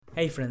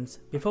Hey friends,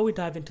 before we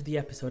dive into the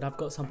episode, I've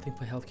got something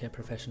for healthcare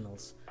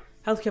professionals.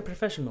 Healthcare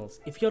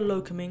professionals, if you're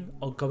locuming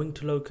or going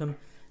to locum,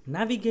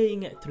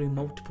 navigating it through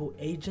multiple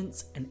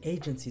agents and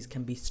agencies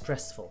can be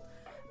stressful.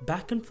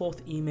 Back and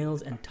forth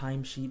emails and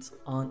timesheets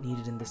aren't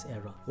needed in this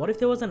era. What if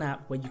there was an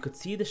app where you could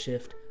see the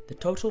shift, the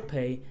total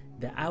pay,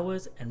 the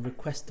hours, and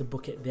request to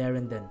book it there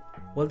and then?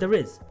 Well, there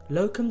is.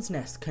 Locum's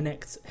Nest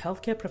connects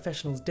healthcare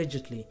professionals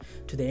digitally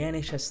to the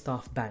NHS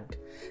staff bank.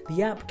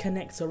 The app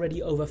connects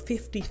already over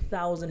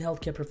 50,000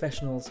 healthcare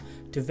professionals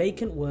to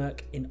vacant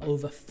work in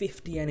over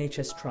 50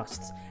 NHS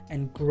trusts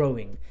and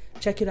growing.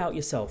 Check it out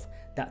yourself.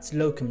 That's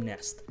Locum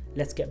Nest.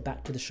 Let's get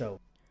back to the show.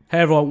 Hey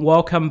everyone,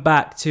 welcome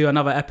back to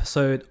another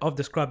episode of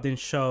the Scrubbed In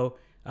Show.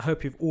 I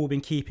hope you've all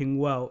been keeping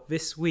well.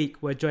 This week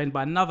we're joined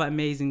by another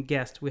amazing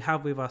guest. We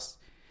have with us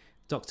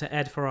Dr.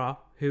 Ed Farrar,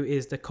 who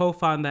is the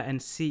co-founder and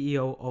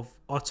CEO of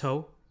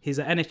Otto. He's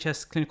an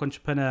NHS clinical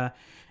entrepreneur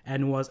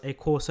and was a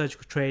core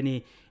surgical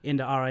trainee in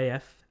the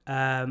RAF.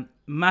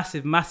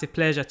 Massive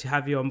pleasure to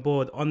have you on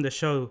board on the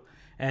show.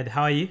 Ed,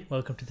 how are you?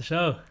 Welcome to the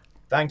show.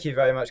 Thank you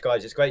very much,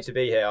 guys. It's great to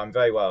be here. I'm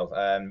very well.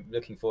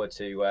 Looking forward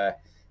to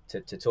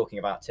talking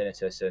about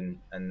tinnitus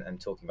and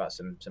talking about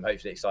some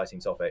hopefully exciting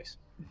topics.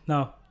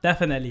 No,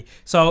 definitely.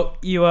 So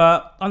you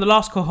were on the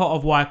last cohort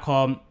of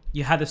YCOM.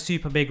 You had a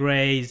super big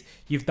raise.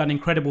 You've done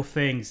incredible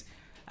things.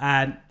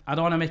 And I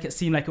don't want to make it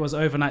seem like it was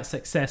overnight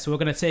success. So we're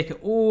going to take it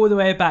all the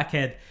way back,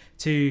 Ed,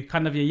 to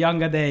kind of your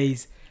younger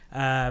days.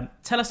 Tell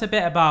us a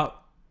bit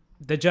about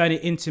the journey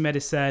into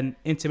medicine,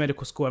 into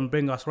medical school, and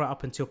bring us right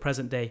up until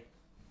present day.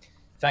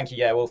 Thank you.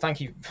 Yeah, well,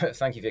 thank you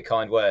for your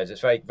kind words.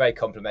 It's very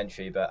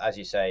complimentary. But as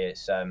you say,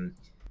 it's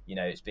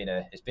it's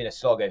been a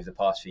slog over the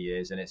past few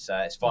years, and it's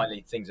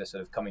finally things are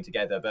sort of coming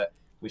together. But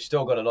we've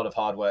still got a lot of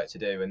hard work to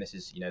do, and this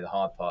is the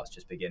hard part's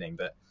just beginning.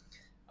 But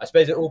I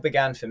suppose it all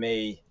began for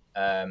me.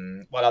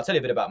 Well, I'll tell you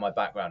a bit about my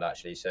background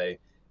actually. So,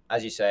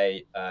 as you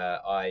say,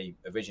 I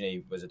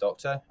originally was a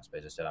doctor. I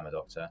suppose I still am a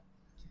doctor.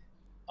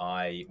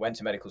 I went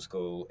to medical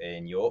school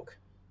in York.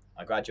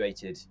 I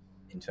graduated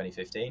in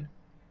 2015.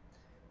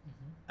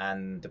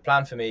 And the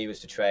plan for me was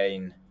to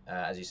train,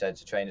 as you said,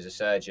 as a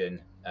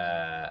surgeon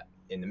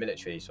in the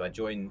military. So I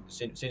joined, as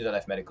soon as I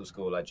left medical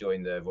school, I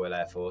joined the Royal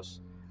Air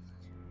Force.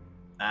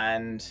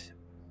 And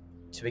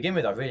to begin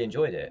with, I really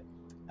enjoyed it.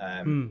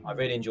 I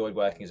really enjoyed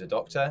working as a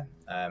doctor.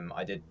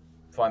 I did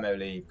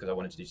primarily because I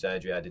wanted to do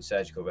surgery. I did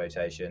surgical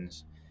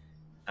rotations.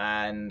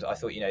 And I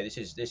thought,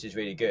 this is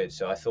really good.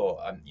 So I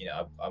thought,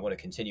 I want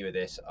to continue with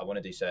this. I want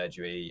to do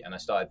surgery. And I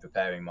started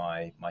preparing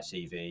my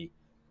CV.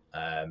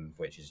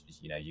 Which is,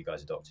 you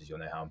guys are doctors, you'll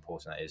know how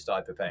important that is.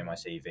 Started preparing my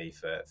CV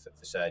for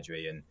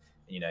surgery and,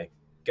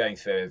 going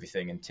through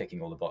everything and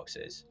ticking all the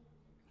boxes.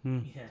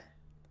 Yeah.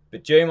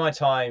 But during my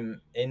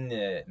time in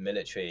the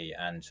military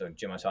and sort of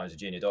during my time as a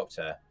junior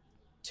doctor,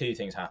 two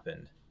things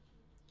happened.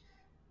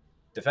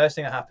 The first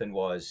thing that happened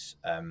was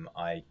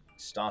I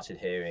started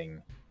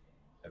hearing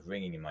a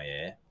ringing in my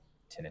ear,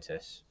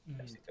 tinnitus,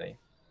 basically.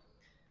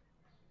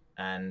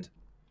 And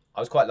I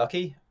was quite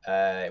lucky.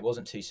 It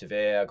wasn't too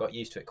severe. I got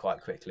used to it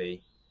quite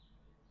quickly.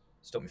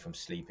 Stopped me from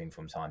sleeping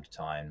from time to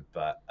time,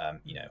 but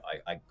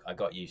I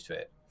got used to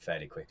it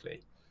fairly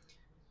quickly.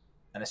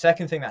 And the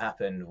second thing that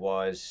happened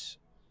was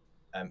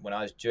when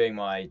I was during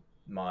my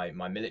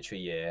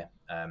military year,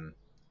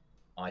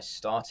 I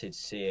started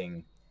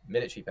seeing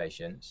military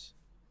patients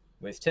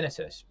with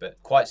tinnitus,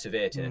 but quite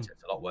severe tinnitus,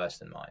 a lot worse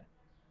than mine.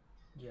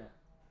 Yeah.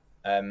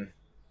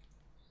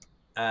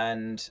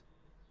 And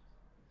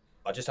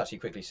I'll just actually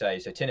quickly say,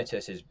 so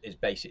tinnitus is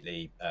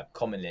basically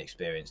commonly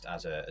experienced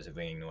as a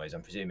ringing noise.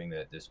 I'm presuming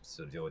that this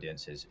sort of the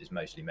audience is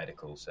mostly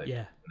medical, so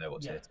you know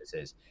what tinnitus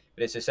is.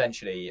 But it's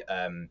essentially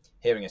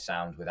hearing a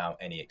sound without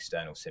any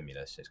external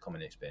stimulus. It's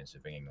commonly experienced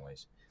as ringing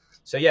noise.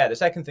 So the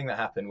second thing that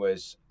happened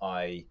was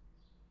I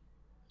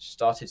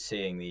started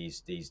seeing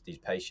these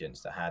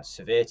patients that had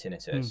severe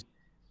tinnitus,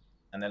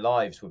 and their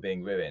lives were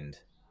being ruined.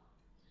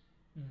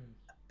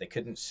 They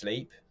couldn't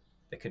sleep,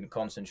 they couldn't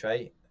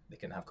concentrate. They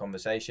couldn't have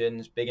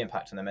conversations, big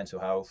impact on their mental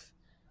health.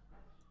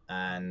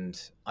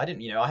 And I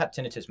didn't, I had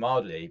tinnitus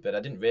mildly, but I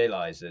didn't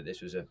realize that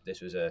this was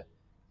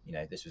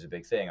a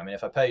big thing. I mean,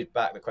 if I posed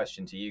back the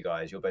question to you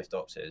guys, you're both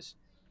doctors,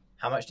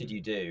 how much did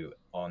you do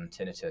on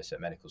tinnitus at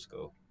medical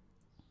school?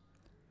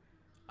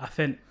 I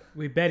think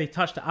we barely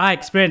touched it. I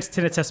experienced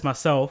tinnitus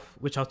myself,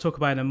 which I'll talk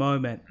about in a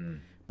moment.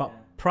 But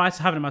prior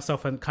to having it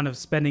myself and kind of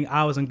spending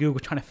hours on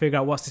Google trying to figure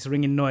out what's this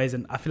ringing noise,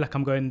 and I feel like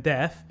I'm going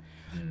deaf,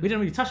 we didn't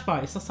really touch about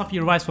it. It's not stuff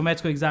you revise for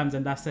medical exams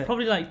and that's it.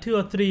 Probably like 2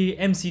 or 3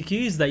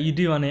 MCQs that you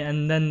do on it,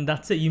 and then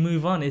that's it. You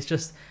move on. It's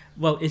just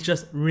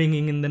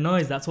ringing in the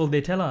noise. That's all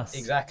they tell us.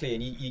 Exactly,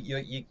 and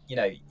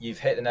you've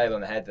hit the nail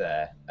on the head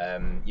there.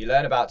 You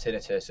learn about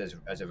tinnitus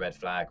as a red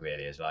flag,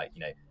 really, as like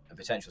a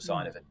potential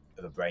sign of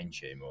a brain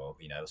tumor or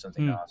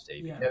something nasty.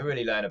 You never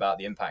really learn about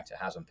the impact it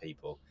has on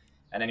people.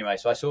 And anyway,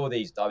 so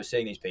I was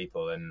seeing these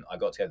people, and I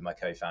got together with my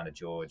co-founder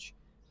George,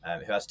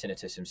 who has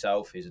tinnitus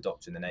himself. He's a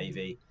doctor in the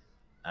Navy.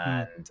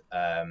 And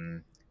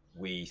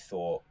we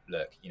thought,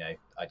 look,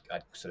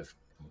 I'd sort of,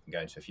 we can go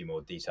into a few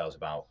more details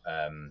about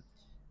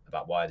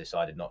about why I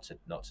decided not to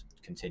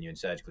continue in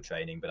surgical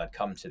training. But I'd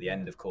come to the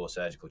end of core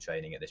surgical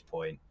training at this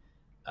point,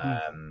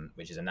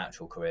 which is a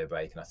natural career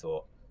break, and I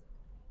thought,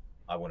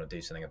 I want to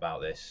do something about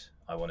this.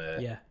 I want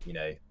to,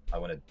 I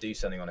want to do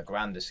something on a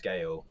grander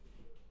scale.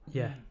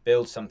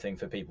 Build something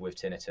for people with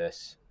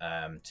tinnitus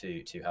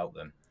to help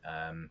them.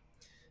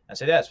 And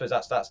so I suppose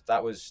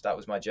that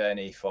was my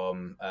journey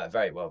from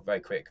very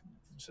quick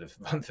sort of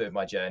run through of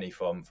my journey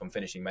from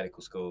finishing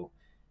medical school,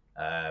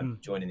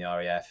 joining the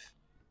RAF,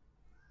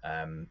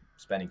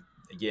 spending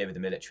a year with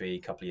the military, a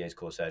couple of years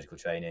core surgical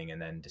training,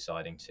 and then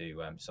deciding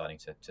to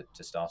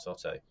start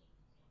Otto.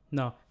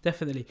 No,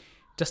 definitely.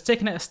 Just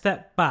taking it a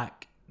step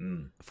back,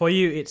 for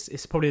you,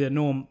 it's probably the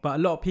norm, but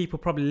a lot of people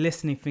probably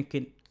listening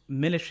thinking,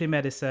 military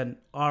medicine,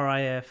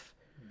 RAF,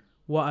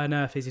 what on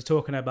earth is he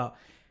talking about?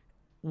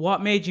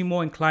 What made you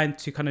more inclined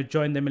to kind of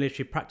join the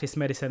military, practice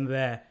medicine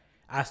there,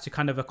 as to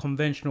kind of a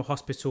conventional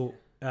hospital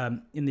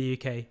in the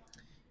UK?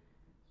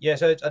 Yeah,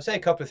 so I'd say a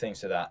couple of things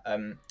to that.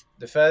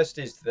 The first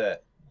is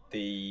that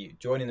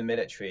joining the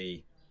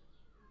military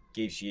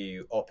gives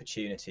you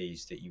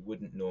opportunities that you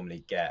wouldn't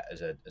normally get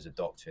as a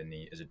doctor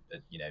as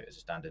a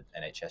standard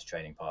NHS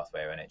training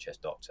pathway or NHS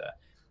doctor,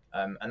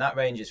 and that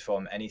ranges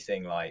from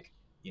anything like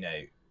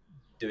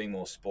doing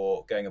more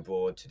sport, going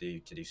abroad to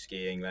do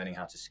skiing, learning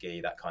how to ski,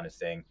 that kind of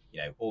thing,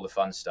 all the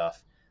fun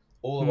stuff,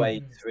 all the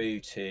way through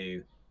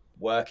to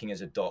working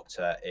as a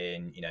doctor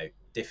in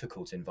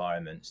difficult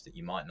environments that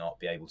you might not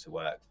be able to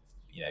work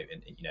in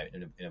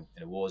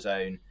a war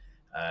zone,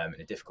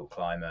 in a difficult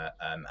climate,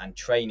 and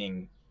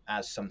training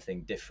as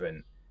something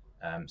different,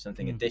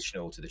 something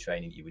additional to the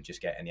training that you would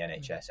just get in the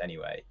NHS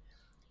anyway.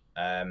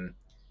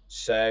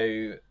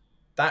 So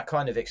that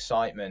kind of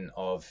excitement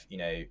of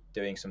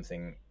doing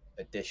something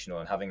additional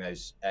and having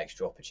those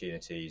extra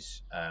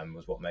opportunities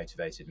was what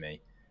motivated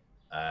me.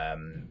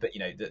 But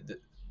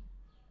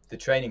the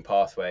training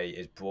pathway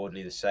is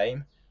broadly the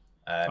same.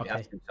 You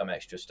have to do some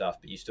extra stuff,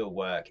 but you still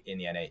work in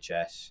the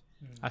NHS.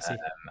 I see.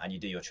 And you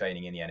do your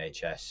training in the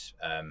NHS,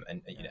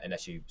 and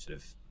unless you sort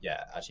of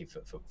actually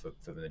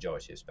for the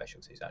majority of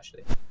specialties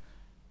actually.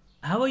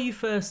 How were you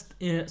first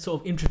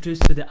sort of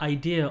introduced to the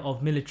idea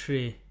of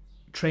military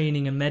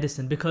training and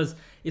medicine? Because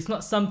it's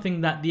not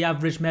something that the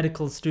average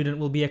medical student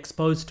will be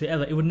exposed to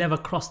ever. It would never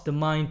cross the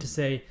mind to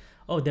say,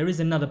 oh, there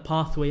is another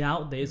pathway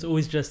out there. It's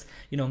always just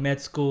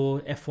med school,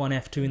 F1,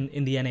 F2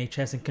 in the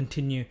NHS and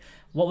continue.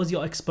 What was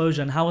your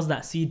exposure and how was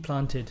that seed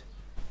planted?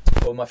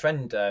 Well, my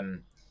friend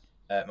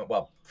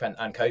friend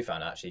and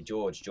co-founder actually,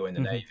 George, joined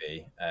the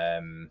Navy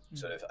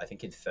sort of I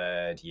think in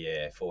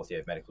fourth year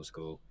of medical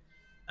school,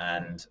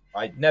 and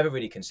I'd never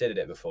really considered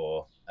it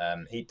before.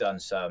 He'd done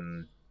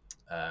some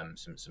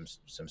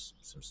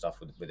stuff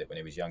with it when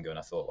he was younger, and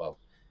I thought, well,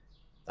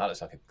 that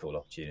looks like a cool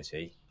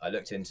opportunity. I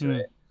looked into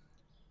it.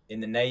 In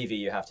the Navy,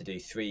 you have to do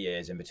 3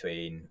 years in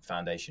between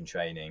foundation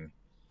training,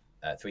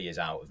 3 years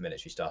out of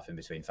military stuff in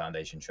between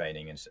foundation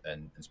training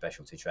and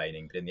specialty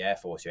training. But in the Air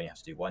Force, you only have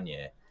to do 1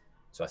 year.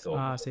 So I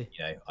thought,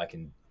 I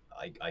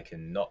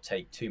can not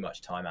take too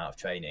much time out of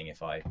training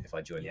if I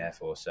join the Air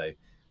Force. So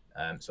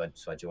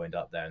I joined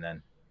up there and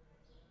then.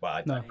 Well,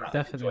 I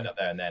definitely joined up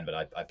there and then,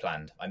 but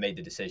I made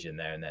the decision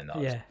there and then that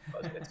was what I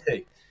was going to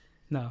do.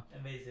 No.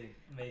 Amazing.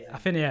 I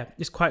think,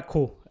 it's quite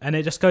cool. And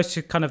it just goes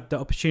to kind of the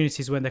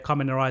opportunities when they come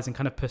in the rise and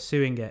kind of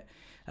pursuing it.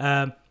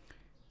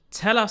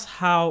 Tell us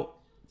how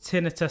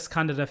tinnitus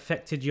kind of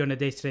affected you on a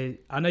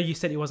day-to-day. I know you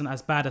said it wasn't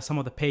as bad as some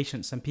of the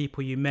patients and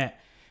people you met,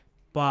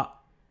 but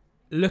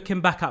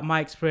looking back at my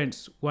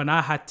experience when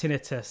I had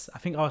tinnitus, I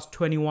think I was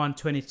 21,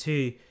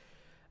 22.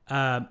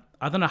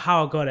 I don't know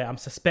how I got it. I'm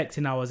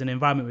suspecting I was in an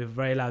environment with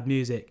very loud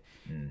music,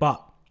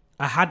 but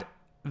I had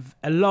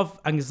a lot of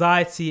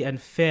anxiety and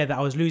fear that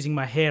I was losing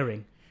my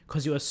hearing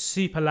because it was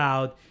super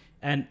loud.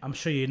 And I'm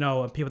sure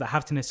and people that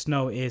have tinnitus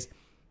know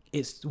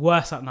it's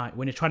worse at night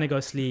when you're trying to go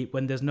to sleep,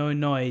 when there's no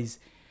noise.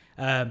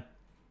 And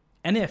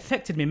it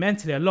affected me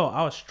mentally a lot.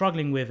 I was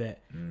struggling with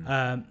it.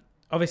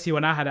 Obviously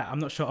when I had it, I'm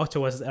not sure Otto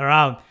was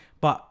around,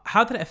 but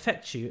how did it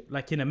affect you?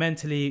 Like,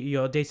 mentally,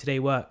 your day-to-day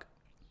work?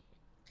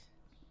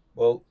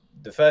 Well,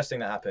 the first thing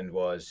that happened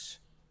was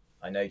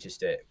I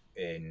noticed it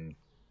in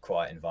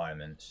quiet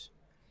environments.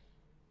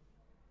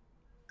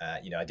 I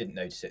didn't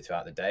notice it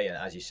throughout the day. And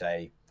as you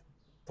say,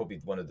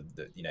 probably one of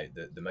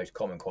the most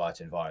common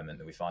quiet environment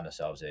that we find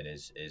ourselves in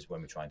is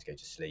when we're trying to go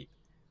to sleep.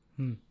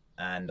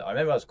 And I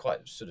remember I was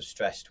quite sort of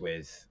stressed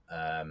with,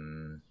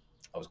 it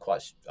was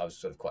quite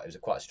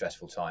a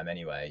stressful time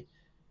anyway.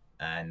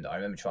 And I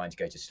remember trying to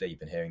go to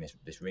sleep and hearing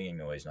this ringing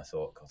noise, and I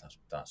thought, God,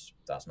 that's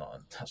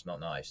not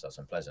nice. That's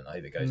unpleasant. I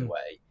hope it goes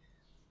away.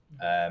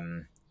 I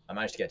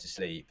managed to get to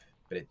sleep,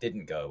 but it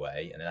didn't go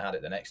away, and then I had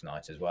it the next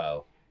night as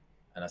well.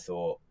 And I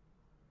thought,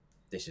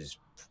 this is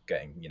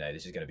going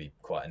to be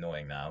quite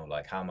annoying now.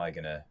 Like, how am I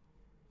gonna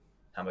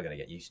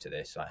get used to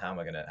this? Like, how am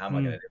I gonna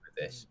live with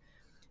this?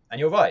 And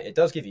you're right, it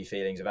does give you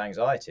feelings of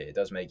anxiety. It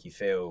does make you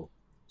feel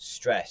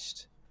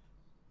stressed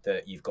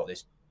that you've got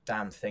this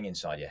damn thing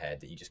inside your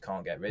head that you just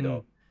can't get rid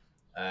of.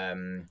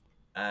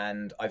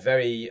 And I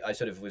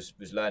sort of was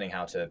learning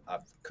how to.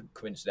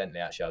 Coincidentally,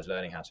 actually, I was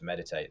learning how to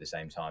meditate at the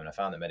same time, and I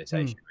found that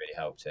meditation really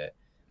helped it.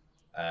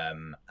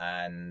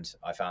 And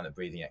I found that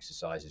breathing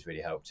exercises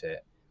really helped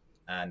it.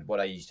 And what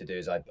I used to do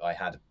is I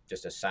had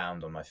just a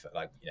sound on my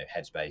like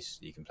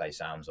Headspace. You can play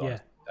sounds on.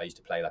 I used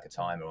to play like a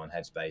timer on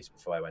Headspace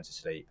before I went to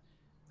sleep.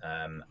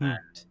 And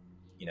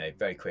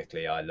very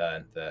quickly I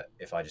learned that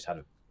if I just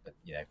had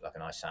like a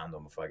nice sound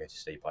on before I go to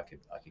sleep, I could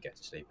get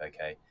to sleep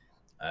okay.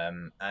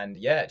 And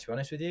yeah, to be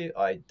honest with you,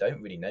 I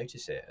don't really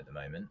notice it at the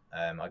moment.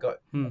 I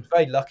was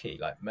very lucky.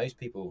 Like most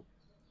people,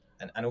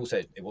 and also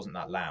it wasn't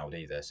that loud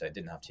either, so it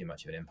didn't have too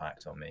much of an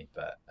impact on me.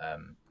 But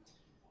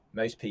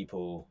most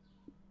people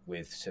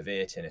with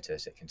severe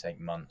tinnitus, it can take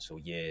months or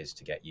years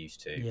to get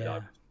used to. But I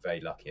was very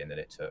lucky in that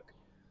it took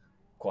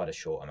quite a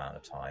short amount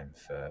of time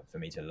for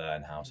me to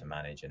learn how to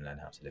manage and learn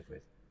how to live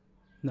with.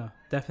 No,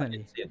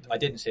 definitely. I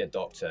didn't see a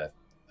doctor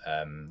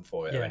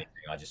for it or anything.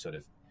 I just sort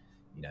of,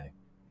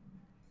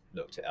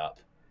 looked it up.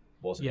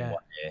 Wasn't in 1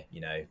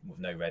 year, with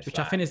no red Which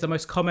flag. I think is the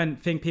most common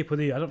thing people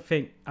do. I don't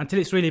think until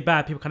it's really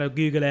bad, people kind of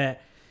Google it,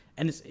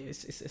 and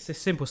it's a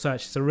simple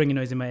search. It's a ringing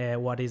noise in my ear.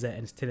 What is it?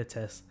 And it's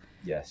tinnitus.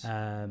 Yes.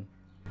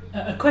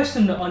 A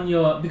question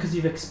on because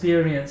you've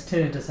experienced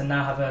tinnitus and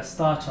now have a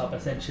startup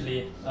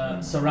essentially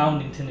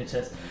surrounding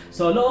tinnitus.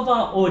 So a lot of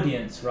our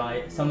audience,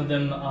 right, some of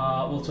them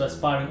are also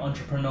aspiring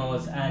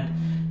entrepreneurs,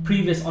 and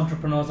previous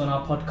entrepreneurs on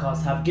our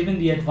podcast have given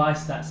the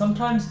advice that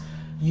sometimes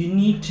you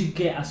need to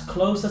get as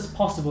close as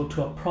possible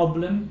to a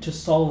problem to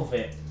solve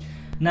it.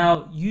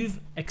 Now, you've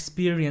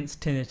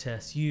experienced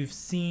tinnitus, you've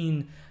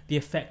seen the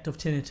effect of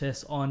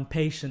tinnitus on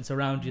patients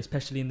around you,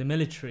 especially in the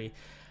military.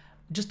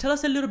 Just tell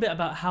us a little bit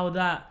about how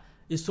that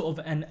is sort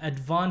of an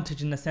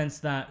advantage in the sense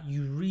that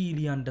you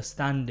really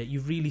understand it,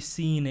 you've really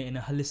seen it in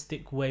a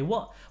holistic way.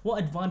 What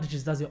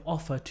advantages does it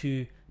offer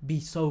to be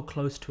so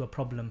close to a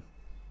problem?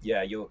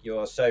 Yeah,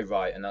 you're so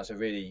right, and that's a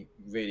really,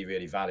 really,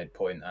 really valid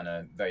point and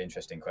a very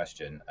interesting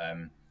question.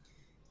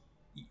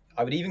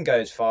 I would even go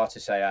as far to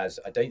say as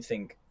I don't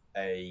think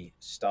a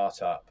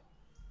startup,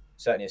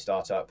 certainly a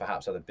startup,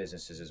 perhaps other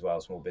businesses as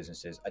well, small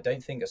businesses, I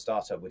don't think a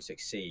startup would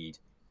succeed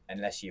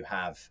unless you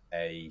have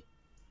a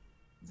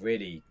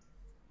really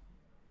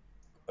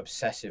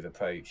obsessive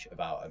approach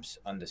about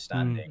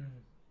understanding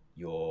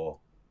your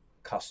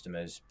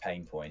customers'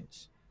 pain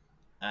points.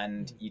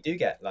 And you do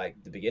get,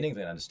 like, the beginning of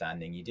an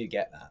understanding, you do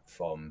get that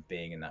from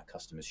being in that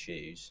customer's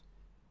shoes.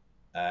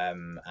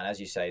 And as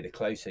you say, the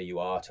closer you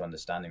are to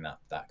understanding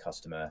that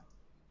customer,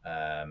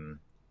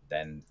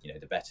 then,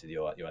 the better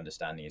your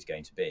understanding is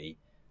going to be.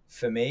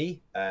 For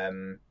me,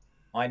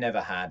 I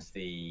never had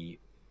the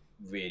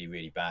really,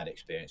 really bad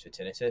experience with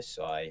tinnitus.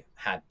 So I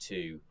had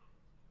to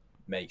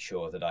make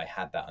sure that I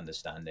had that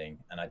understanding.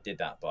 And I did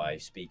that by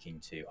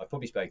I've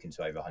probably spoken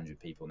to over 100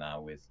 people now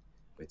with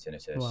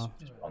tinnitus. Wow.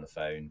 Just on the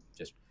phone,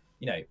 just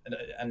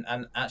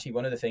and actually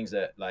one of the things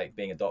that, like,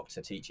 being a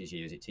doctor teaches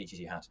you is it teaches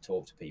you how to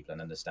talk to people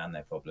and understand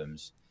their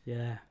problems.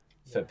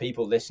 For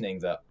people listening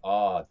that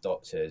are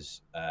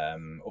doctors,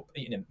 or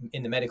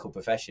in the medical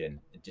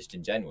profession, just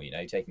in general,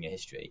 taking a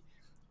history,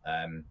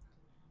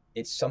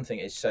 it's something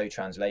is so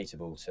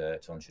translatable to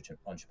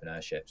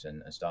entrepreneurships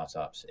and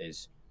startups,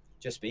 is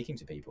just speaking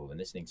to people and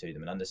listening to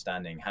them and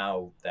understanding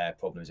how their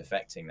problem is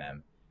affecting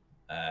them,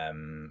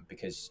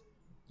 because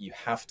you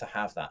have to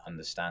have that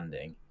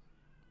understanding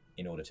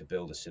in order to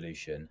build a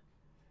solution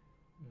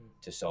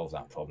to solve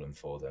that problem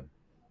for them.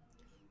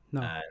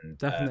 No, and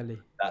definitely.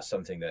 That's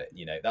something that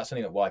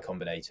Y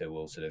Combinator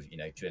will sort of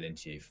drill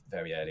into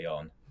very early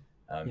on.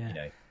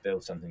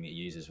 Build something that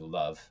users will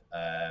love,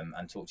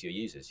 and talk to your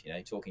users.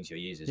 Talking to your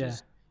users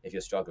is, if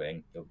you're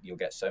struggling, you'll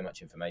get so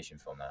much information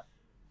from that.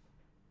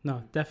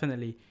 No,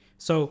 definitely.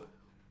 So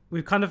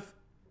we kind of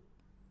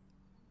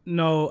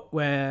know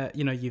where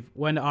you've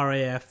went to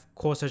RAF,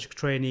 core surgical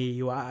trainee,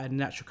 you were at a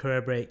natural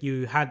career break,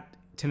 you had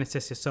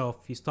tinnitus yourself,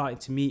 you started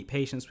to meet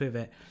patients with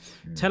it.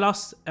 Tell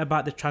us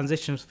about the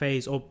transition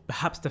phase, or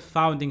perhaps the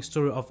founding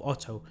story of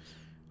Otto.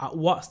 At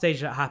what stage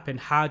did that happen?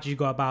 How did you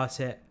go about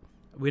it?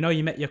 We know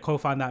you met your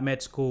co-founder at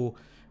med school,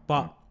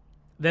 but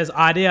there's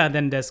idea and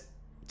then there's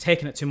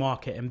taking it to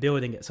market and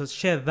building it. So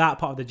share that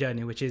part of the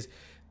journey, which is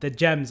the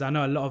gems I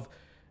know a lot of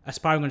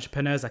aspiring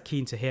entrepreneurs are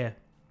keen to hear.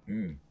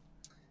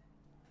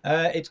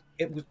 It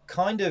was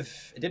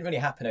it didn't really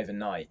happen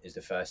overnight, is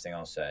the first thing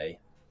I'll say.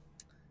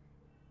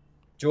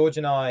 George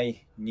and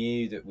I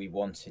knew that we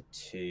wanted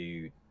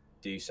to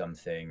do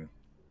something.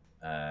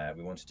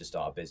 We wanted to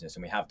start a business,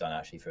 and we have done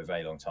actually for a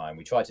very long time.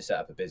 We tried to set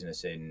up a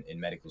business in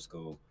medical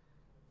school,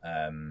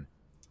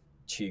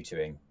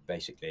 tutoring,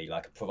 basically,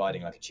 like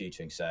providing like a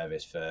tutoring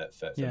service for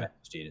medical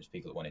students,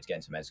 people that wanted to get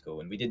into med school.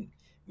 And we didn't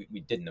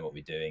know what we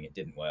were doing. It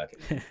didn't work. It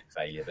was a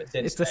failure. But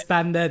it's the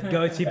standard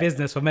go-to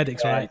business for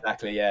medics, right?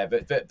 Exactly. Yeah.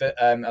 But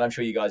and I'm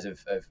sure you guys have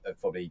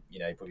probably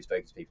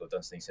spoken to people, have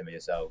done something similar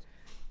yourselves.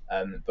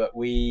 But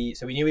we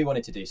knew we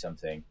wanted to do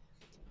something,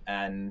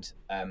 and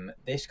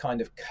this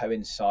kind of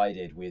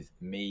coincided with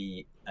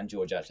me and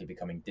George actually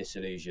becoming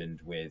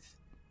disillusioned with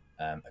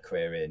a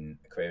career in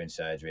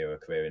surgery or a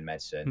career in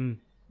medicine.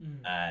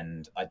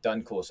 And I'd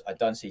done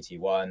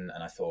CT1,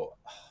 and I thought,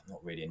 I'm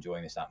not really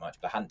enjoying this that much,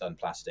 but I hadn't done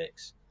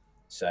plastics.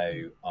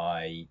 So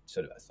I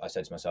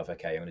said to myself,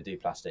 okay, I'm going to do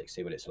plastics,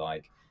 see what it's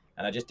like.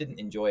 And I just didn't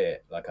enjoy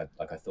it like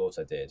I thought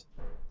I did.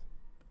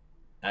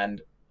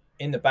 And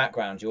in the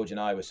background, George and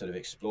I were sort of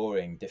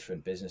exploring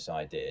different business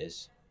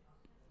ideas.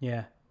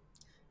 Yeah.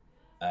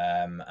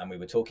 And we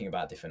were talking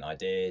about different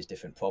ideas,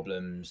 different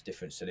problems,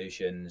 different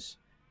solutions.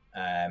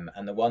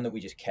 And the one that we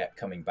just kept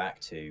coming back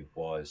to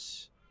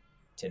was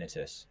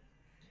tinnitus.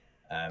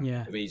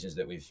 The reasons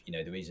that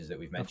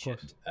we've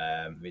mentioned,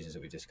 the reasons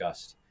that we've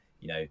discussed,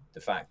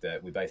 the fact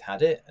that we both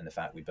had it, and the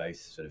fact we both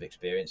sort of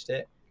experienced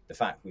it, the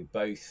fact we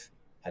both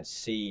had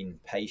seen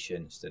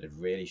patients that had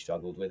really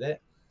struggled with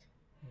it.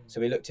 So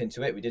we looked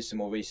into it, we did some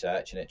more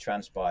research, and it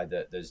transpired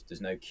that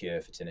there's no cure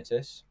for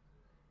tinnitus.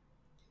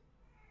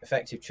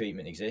 Effective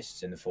treatment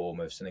exists in the form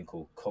of something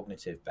called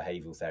cognitive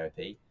behavioral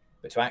therapy,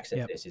 but to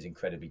access this is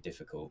incredibly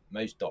difficult.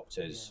 Most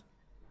doctors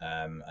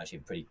actually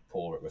are pretty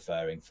poor at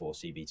referring for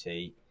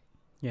CBT.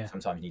 Yeah.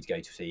 Sometimes you need to go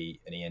to see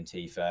an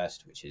ENT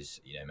first, which is,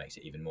 makes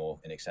it even more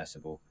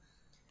inaccessible.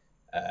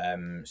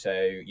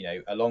 So,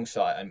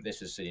 alongside, and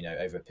this was,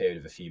 over a period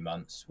of a few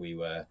months, we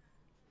were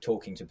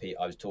talking to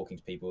people. I was talking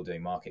to people,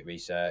 doing market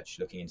research,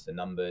 looking into the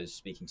numbers,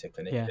 speaking to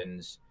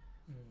clinicians.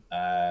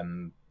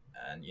 And,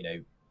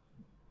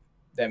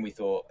 then we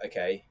thought,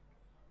 okay,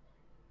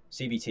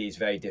 CBT is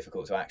very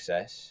difficult to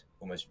access,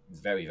 almost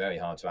very, very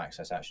hard to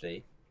access,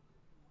 actually.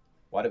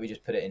 Why don't we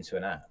just put it into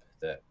an app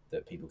that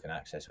people can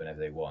access whenever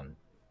they want?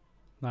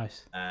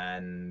 Nice.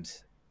 And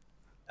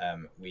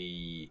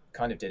we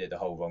kind of did it the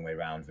whole wrong way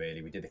around,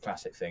 really. We did the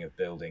classic thing of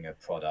building a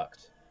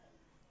product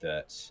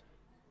that,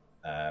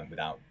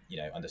 without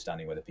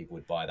understanding whether people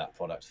would buy that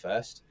product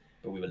first.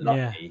 But we were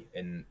lucky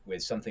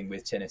with something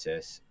with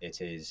tinnitus. It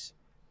is,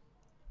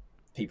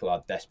 people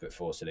are desperate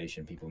for a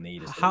solution. People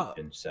need a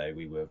solution. So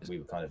we were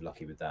kind of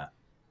lucky with that.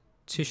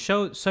 To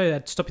show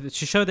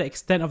the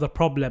extent of the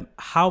problem,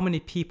 how many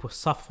people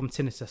suffer from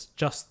tinnitus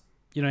just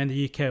in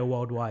the UK or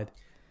worldwide?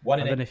 I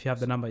don't know if you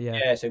have the number.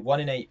 Yeah, so 1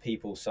 in 8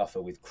 people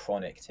suffer with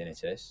chronic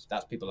tinnitus.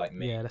 That's people like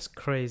me. Yeah, that's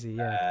crazy.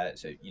 Yeah.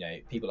 So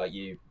people like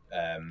you.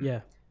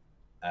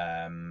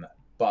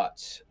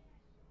 But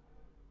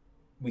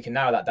we can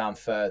narrow that down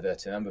further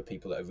to a number of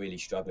people that are really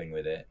struggling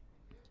with it.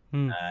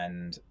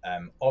 And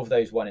of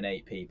those 1 in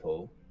 8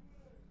 people,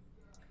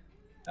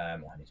 I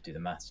need to do the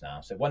maths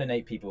now. So 1 in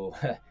 8 people,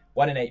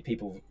 1 in 8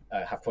 people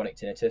have chronic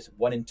tinnitus.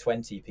 1 in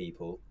 20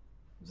 people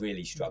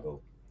really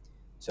struggle.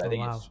 So I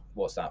think it's,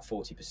 what's that,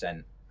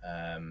 40%?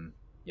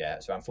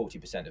 It's around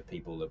 40% of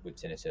people with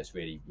tinnitus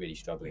really, really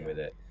struggling with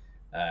it.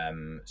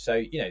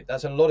 So,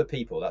 that's a lot of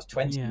people. That's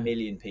 20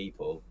 million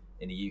people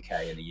in the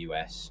UK and the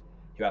US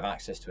who have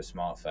access to a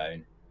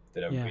smartphone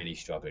that are really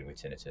struggling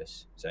with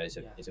tinnitus. So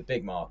it's a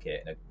big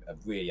market and a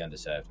really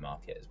underserved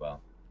market as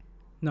well.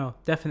 No,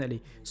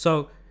 definitely.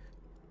 So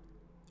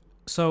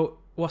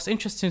what's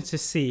interesting to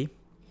see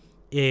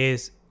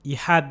is you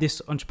had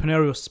this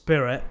entrepreneurial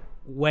spirit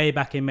way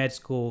back in med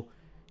school.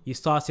 You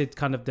started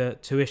kind of the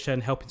tuition,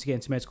 helping to get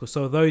into med school.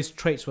 So those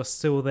traits were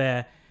still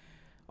there.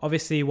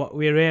 Obviously, what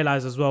we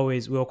realized as well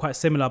is we were quite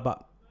similar,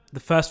 but the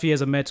first few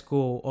years of med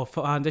school or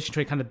foundation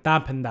training kind of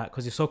dampened that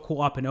because you're so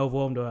caught up and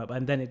overwhelmed with it,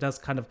 and then it does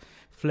kind of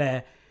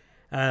flare.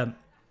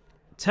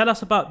 Tell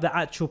us about the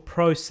actual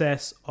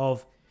process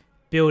of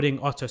building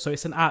Otto. So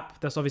it's an app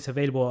that's obviously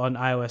available on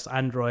iOS,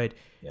 Android.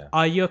 Yeah.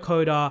 Are you a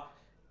coder?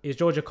 Is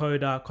George a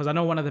coder? Because I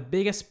know one of the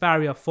biggest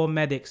barrier for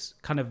medics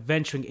kind of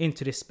venturing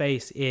into this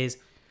space is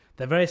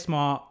they're very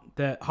smart,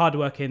 they're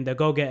hardworking, they're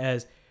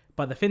go-getters,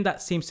 but the thing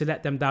that seems to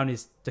let them down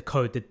is the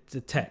code, the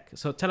tech.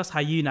 So tell us how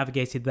you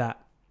navigated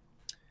that.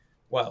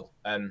 Well,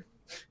 it's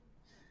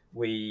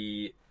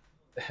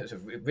a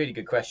really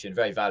good question,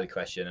 very valid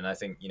question, and I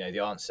think the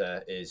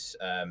answer is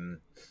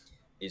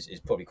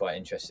probably quite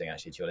interesting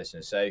actually to your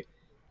listeners. So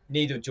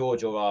neither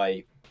George or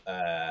I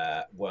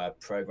were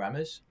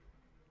programmers.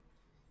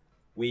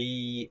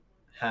 We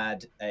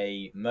had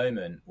a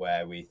moment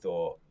where we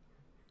thought,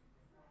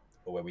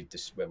 or where we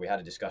had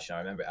a discussion. I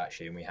remember it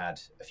actually, and we had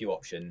a few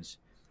options.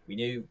 We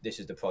knew this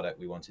is the product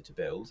we wanted to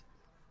build,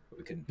 but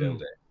we couldn't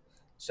build it.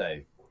 So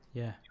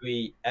do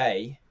we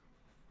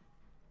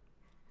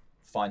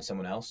find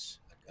someone else,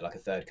 like a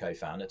third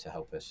co-founder, to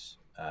help us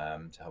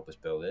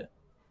build it?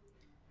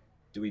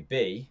 Do we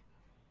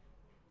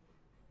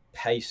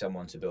pay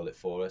someone to build it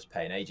for us,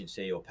 pay an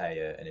agency or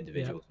pay an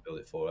individual to build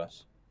it for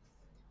us?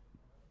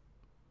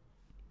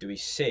 Do we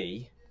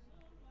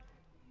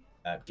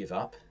give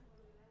up?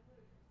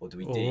 Or do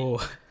we D?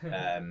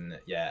 And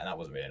that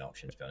wasn't really an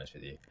option, to be honest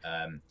with you.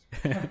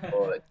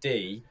 Or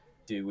D,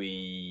 do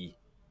we,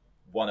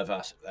 one of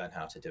us, learn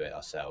how to do it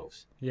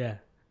ourselves? Yeah.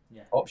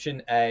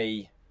 Option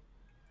A,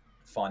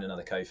 find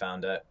another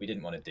co-founder. We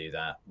didn't want to do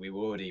that. We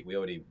were already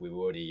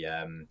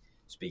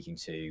speaking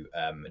to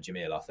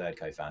Jamil, our third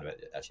co-founder,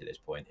 actually at this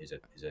point, who's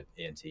an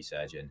ENT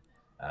surgeon.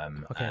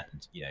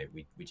 And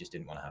we just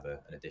didn't want to have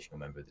an additional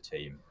member of the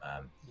team.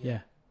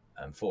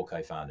 4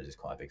 co-founders is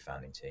quite a big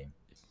founding team.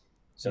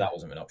 So that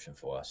wasn't an option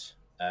for us.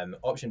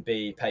 Option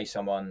B, pay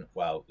someone.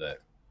 Well,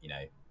 look, you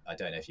know, I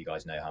don't know if you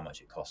guys know how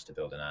much it costs to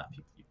build an app.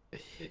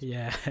 It's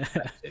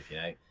expensive, you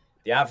know.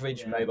 The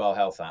average mobile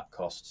health app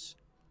costs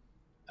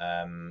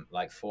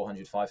like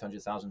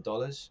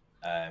 $400,000-$500,000.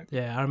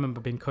 Yeah, I remember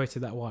being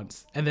quoted that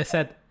once. And they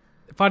said,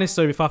 funny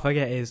story before I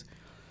forget is,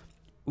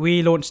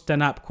 we launched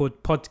an app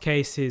called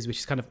Podcases, which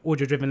is kind of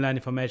audio-driven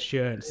learning from Ed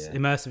Sheeran's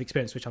immersive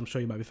experience, which I'm sure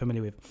you might be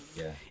familiar with.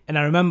 Yeah. And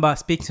I remember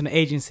speaking to an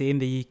agency in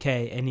the UK,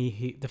 and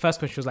he the first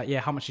question was like,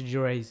 yeah, how much did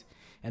you raise?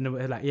 And they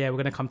were like, yeah, we're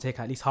going to come take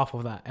at least half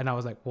of that. And I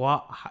was like,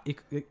 what?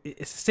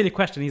 It's a silly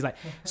question. He's like,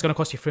 it's going to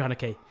cost you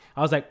 300K.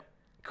 I was like,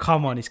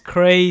 come on, it's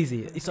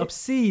crazy. It's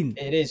obscene.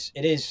 It is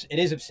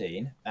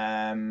obscene.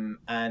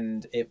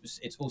 And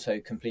it's also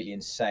completely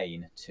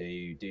insane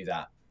to do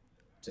that,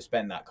 to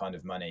spend that kind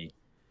of money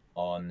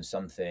on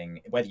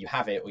something, whether you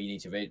have it or you need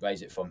to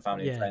raise it from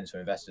family and friends, from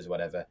investors, or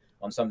whatever,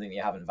 on something that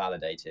you haven't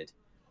validated.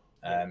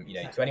 You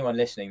know, to anyone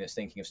listening that's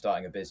thinking of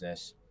starting a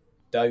business,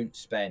 don't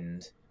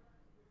spend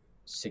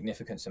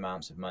significant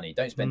amounts of money.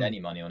 Don't spend any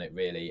money on it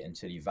really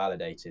until you've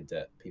validated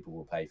that people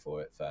will pay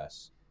for it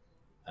first.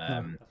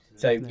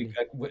 So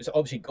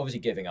obviously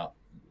giving up,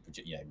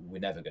 you know, we're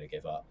never going to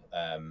give up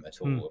at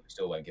all. We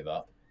still won't give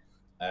up.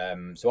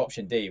 So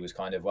option D was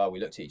kind of, well, we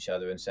looked at each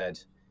other and said,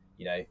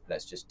 you know,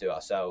 let's just do it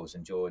ourselves.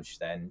 And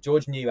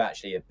George knew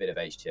actually a bit of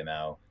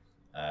HTML.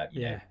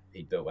 You know,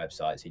 he'd built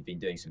websites. He'd been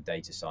doing some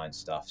data science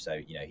stuff. So,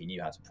 you know, he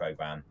knew how to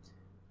program,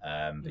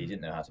 but he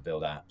didn't know how to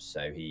build apps.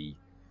 So he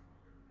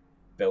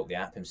built the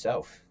app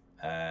himself.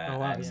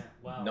 And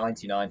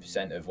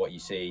 99% of what you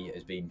see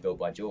has been built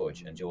by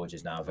George. And George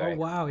is now very... Oh,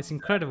 wow. It's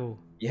incredible.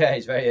 Yeah,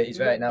 he's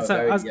very now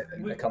so a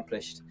very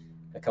accomplished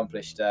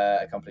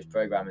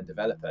programmer and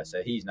developer.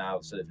 So he's now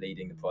sort of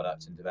leading the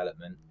product and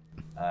development.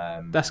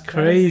 That's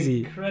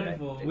crazy. That's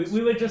incredible.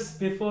 We were just,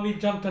 before we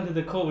jumped onto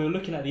the call, we were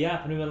looking at the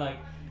app and we were like,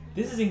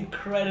 this is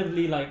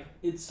incredibly, like,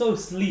 it's so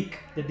sleek.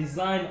 The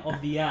design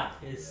of the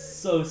app is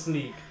so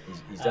sleek.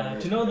 He's done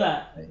to know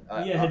that,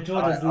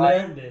 George has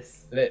learned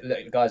this.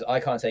 Look, guys, I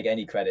can't take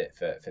any credit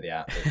for the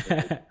app.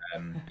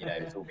 You know,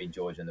 it's all been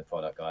George and the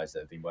product guys that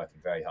have been working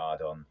very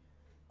hard on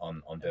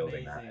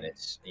building that, and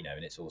it's, you know,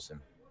 and it's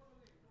awesome.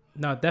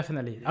 No,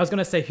 definitely. I was going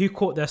to say, who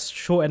caught the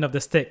short end of the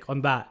stick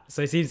on that?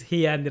 So it seems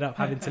he ended up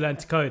having to learn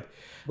to code.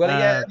 Well,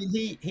 I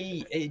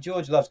mean,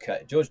 George loves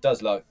code. George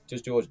does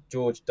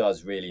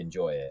really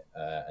enjoy it,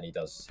 and he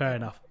does. Fair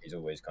enough. He's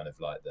always kind of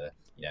like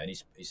you know, and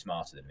he's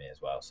smarter than me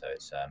as well. So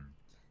it's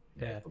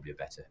probably a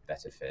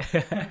better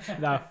fit.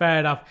 No, fair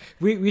enough.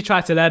 We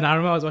tried to learn. I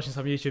remember I was watching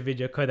some YouTube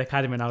video, Code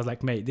Academy, and I was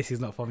like, mate, this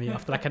is not for me.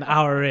 After like an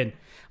hour in,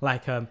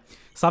 like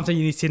something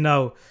you need to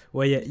know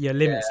where your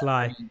limits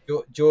lie. I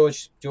mean,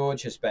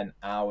 George has spent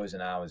hours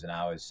and hours and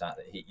hours sat.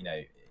 You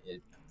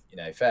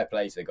know, fair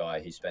play to the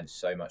guy. He spent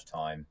so much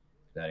time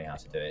learning how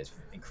to do it. It's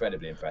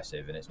incredibly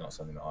impressive, and it's not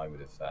something that I would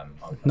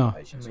have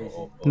patience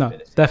or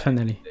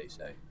definitely. To do.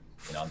 So,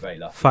 you know, I'm very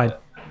lucky. Fine.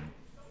 That,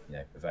 you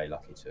know, we're very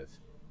lucky to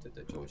have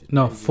that George.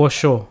 No, for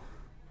sure.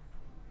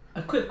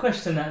 A quick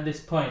question at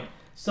this point.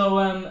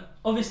 So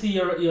obviously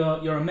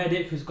you're a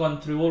medic who's gone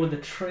through all of the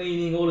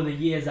training, all of the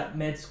years at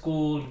med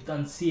school. You've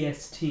done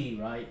CST,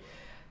 right?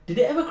 Did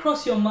it ever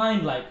cross your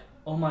mind like,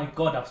 oh my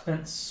God, I've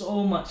spent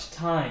so much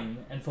time,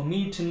 and for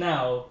me to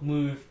now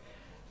move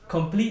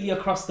completely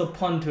across the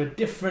pond to a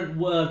different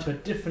world, to a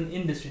different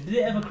industry, did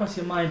it ever cross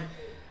your mind,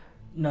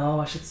 no,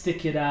 I should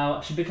stick it out,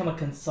 I should become a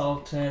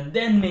consultant,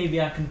 then maybe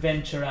I can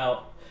venture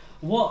out?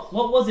 What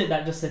was it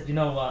that just said, you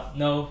know what,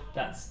 no,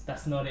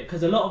 that's not it?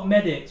 Because a lot of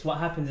medics, what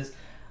happens is,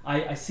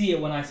 I see it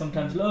when I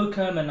sometimes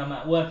locum and I'm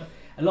at work,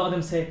 a lot of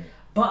them say,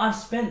 but I've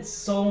spent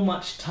so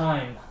much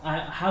time,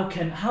 how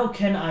can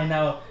I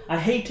now, I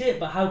hate it,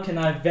 but how can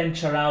I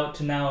venture out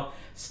to now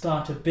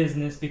start a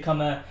business,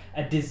 become a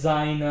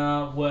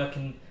designer, work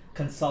in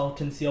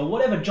consultancy or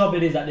whatever job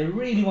it is that they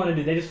really want to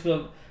do? They just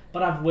feel,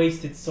 but I've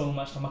wasted so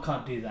much time, I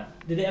can't do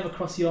that. Did it ever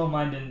cross your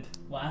mind, and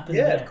what happened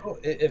there?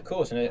 Of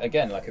course. And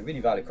again, like a really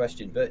valid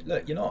question, but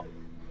look,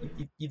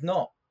 you've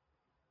not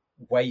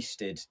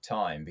wasted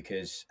time,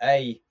 because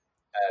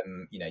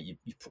you know,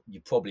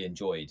 you probably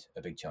enjoyed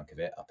a big chunk of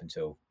it up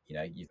until, you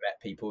know, you've met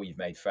people, you've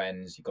made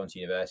friends, you've gone to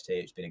university,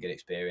 it's been a good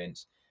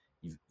experience,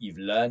 you've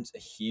learned a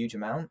huge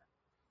amount.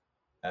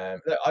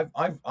 Look,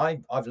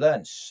 I've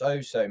learned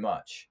so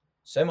much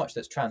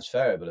that's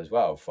transferable as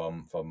well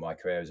from my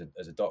career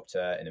as a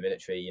doctor in the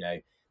military. You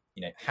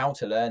know how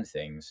to learn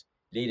things,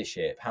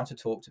 leadership, how to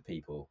talk to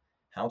people,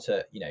 how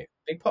to, you know,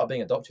 big part of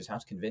being a doctor is how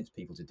to convince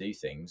people to do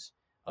things,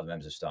 other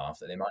members of staff,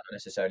 that they might not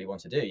necessarily want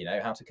to do. You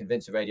know, how to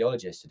convince a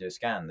radiologist to do a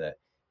scan that,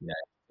 you know,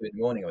 in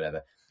the morning or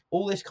whatever.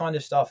 All this kind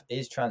of stuff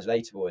is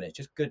translatable, and it's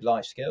just good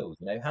life skills.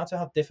 You know, how to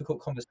have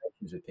difficult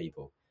conversations with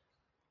people.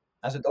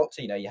 As a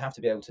doctor, you know, you have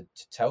to be able to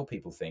tell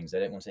people things they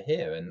don't want to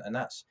hear, and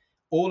that's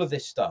all of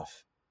this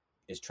stuff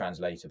is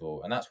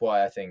translatable, and that's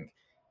why I think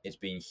it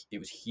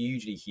was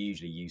hugely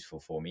useful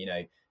for me. You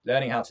know,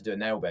 learning how to do a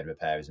nail bed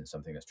repair isn't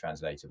something that's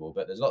translatable,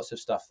 but there's lots of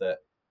stuff that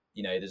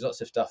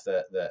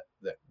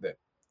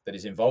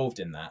is involved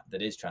in that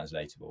is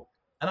translatable,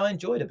 and I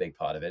enjoyed a big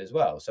part of it as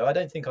well. So I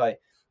don't think I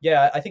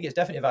Yeah, I think it's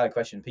definitely a valid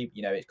question. People,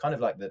 it's kind of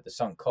like the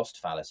sunk cost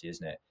fallacy,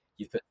 isn't it?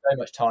 You've put so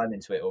much time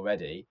into it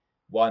already.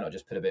 Why not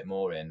just put a bit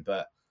more in?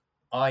 But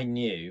I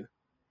knew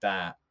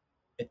that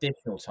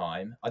additional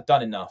time, I'd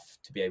done enough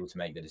to be able to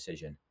make the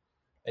decision.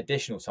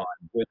 Additional time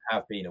would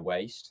have been a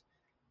waste.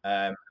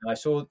 And I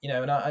saw,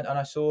 and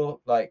I saw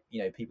like,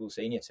 people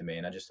senior to me,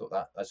 and I just thought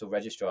that I saw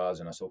registrars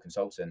and I saw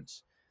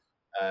consultants.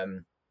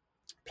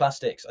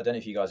 Plastics. I don't know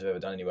if you guys have ever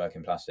done any work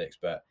in plastics,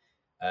 but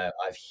I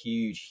have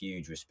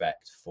huge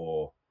respect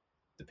for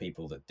the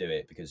people that do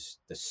it, because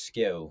the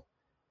skill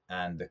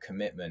and the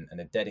commitment and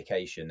the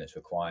dedication that's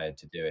required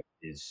to do it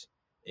is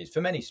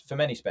for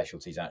many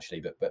specialties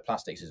actually, but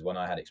plastics is one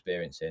I had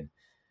experience in,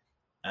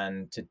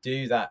 and to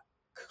do that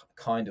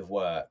kind of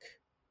work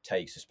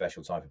takes a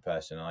special type of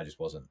person, and I just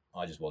wasn't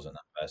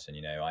that person.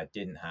 I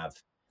didn't have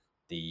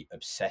the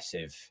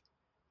obsessive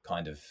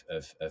kind of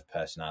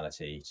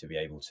personality to be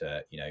able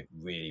to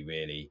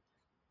really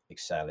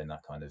excel in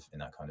that kind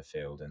of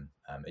field, and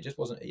it just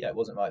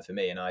wasn't right for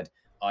me, and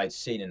I'd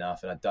seen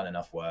enough and I'd done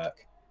enough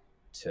work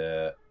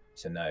to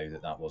know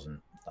that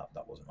wasn't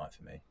right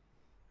for me.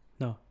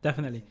 No,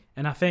 definitely.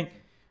 And I think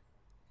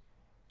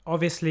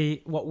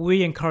obviously what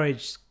we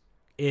encourage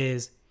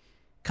is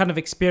kind of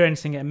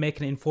experiencing it and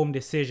making an informed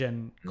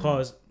decision,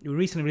 because we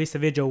recently released a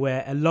video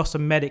where a lot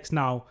of medics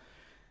now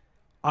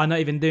are not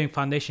even doing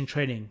foundation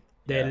training.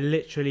 They're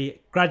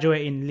literally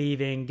graduating,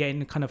 leaving,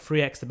 getting kind of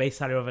 3x the base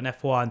salary of an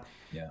F1.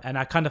 Yeah. And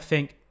I kind of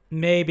think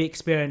maybe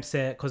experience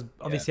it, because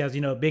obviously, as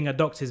you know, being a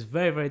doctor is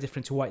very, very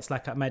different to what it's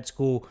like at med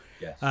school.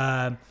 Yes.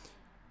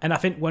 And I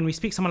think when we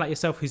speak to someone like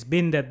yourself who's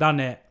been there, done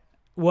it,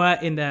 were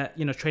in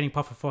the training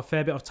path for a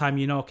fair bit of time,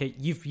 okay,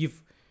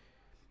 you've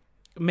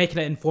making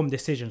an informed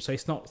decision. So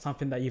it's not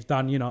something that you've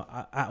done,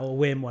 at a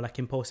whim or like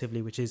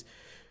impulsively, which is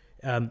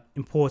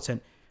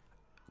important.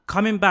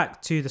 Coming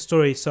back to the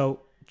story,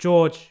 so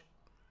George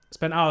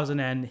spent hours on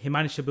end. He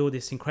managed to build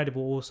this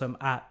incredible, awesome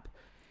app.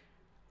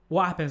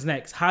 What happens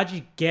next? How do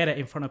you get it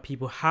in front of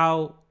people?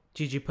 How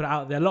did you put it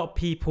out there? A lot of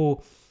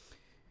people,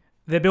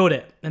 they build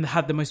it and they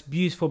have the most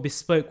beautiful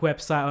bespoke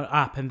website or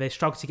app, and they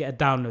struggle to get a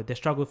download. They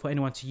struggle for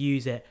anyone to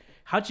use it.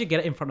 How did you get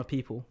it in front of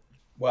people?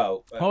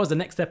 Well, what was the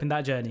next step in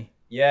that journey?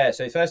 Yeah,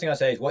 so the first thing I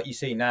say is what you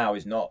see now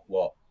is not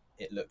what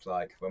it looked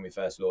like when we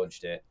first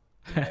launched it.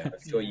 I'm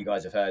sure you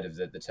guys have heard of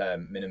the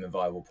term minimum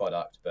viable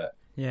product, but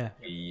I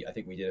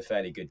think we did a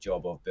fairly good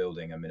job of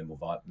building a minimum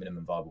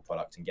viable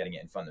product and getting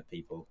it in front of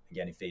people and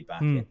getting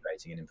feedback,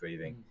 iterating and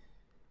improving.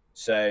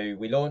 So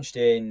we launched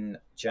in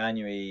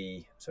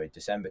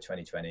December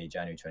 2020,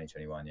 January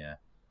 2021,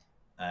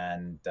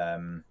 and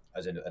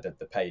as in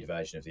the paid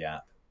version of the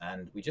app,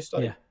 and we just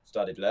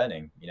started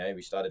learning.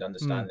 We started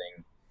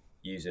understanding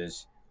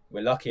users.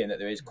 We're lucky in that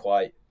there is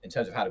in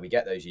terms of how do we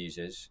get those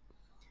users,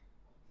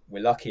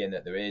 we're lucky in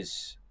that there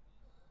is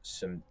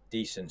some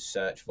decent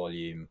search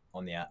volume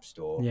on the App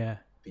Store. Yeah.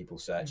 People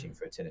searching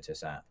for a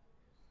tinnitus app.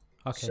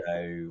 Okay.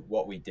 So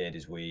what we did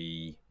is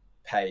we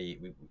had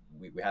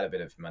a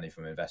bit of money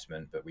from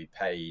investment, but we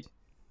paid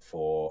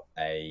for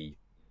a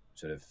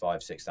sort of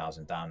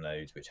 5,000-6,000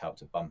 downloads, which helped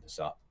to bump us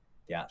up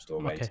the App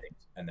Store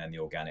ratings, and then the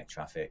organic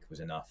traffic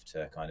was enough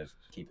to kind of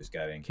keep us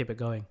going. Keep it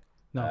going.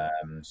 No.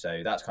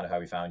 So that's kind of how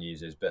we found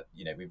users. But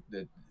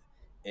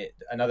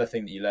another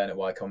thing that you learn at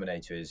Y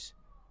Combinator is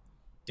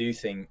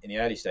in the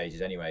early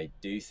stages anyway,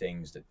 do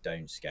things that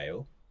don't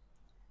scale.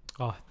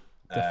 Oh,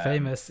 the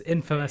famous,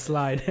 infamous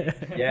line.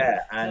 Yeah.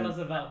 Tell us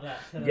about that.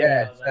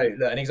 So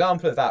look, an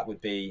example of that would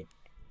be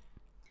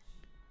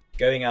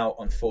going out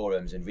on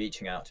forums and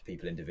reaching out to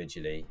people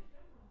individually.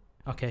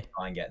 Okay.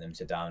 Try and get them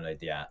to download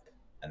the app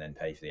and then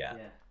pay for the app.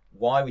 Yeah.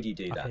 Why would you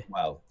do that?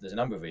 Well, there's a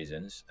number of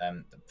reasons.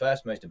 The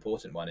first most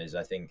important one is,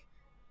 I think,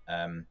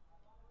 the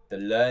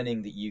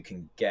learning that you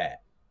can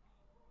get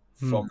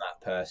from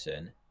that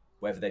person,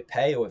 whether they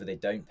pay or whether they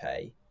don't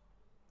pay,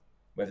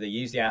 whether they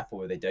use the app or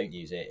whether they don't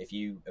use it. If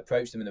you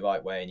approach them in the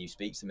right way and you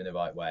speak to them in the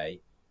right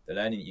way, the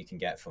learning that you can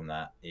get from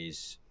that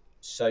is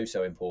so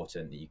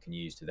important that you can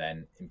use to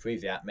then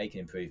improve the app, make an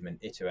improvement,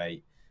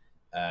 iterate,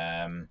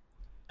 and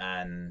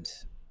then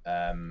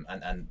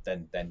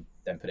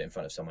put it in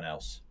front of someone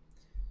else.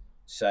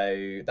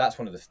 So that's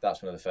one of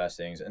the first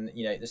things. And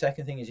the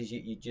second thing is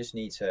you just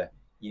need to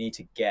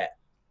get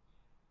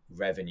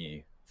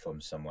revenue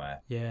from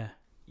somewhere. Yeah.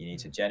 You need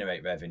to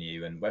generate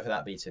revenue, and whether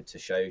that be to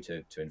show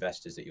to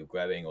investors that you're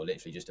growing, or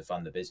literally just to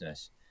fund the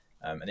business.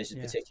 And this is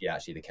particularly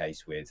actually the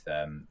case with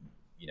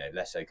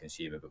less so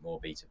consumer but more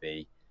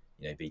B2B,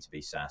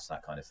 B2B SaaS,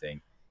 that kind of thing.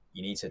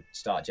 You need to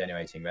start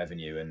generating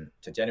revenue, and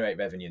to generate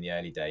revenue in the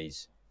early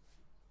days,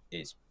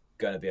 it's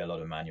going to be a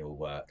lot of manual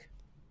work.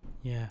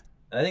 Yeah.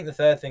 And I think the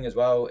third thing as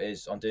well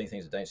is on doing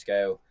things that don't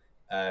scale.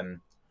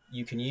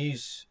 You can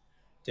use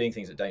doing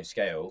things that don't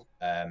scale.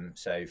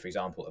 So, for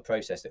example, a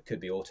process that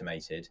could be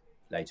automated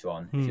later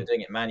on. If you're doing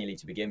it manually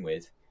to begin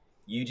with,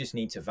 you just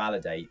need to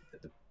validate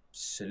that the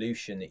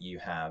solution that you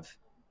have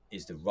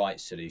is the right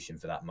solution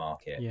for that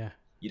market. Yeah.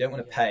 You don't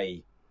want to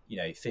pay,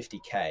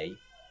 $50K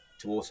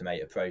to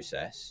automate a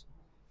process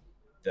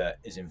that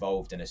is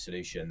involved in a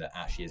solution that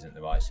actually isn't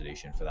the right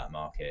solution for that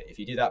market. If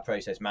you do that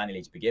process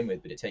manually to begin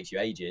with, but it takes you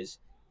ages,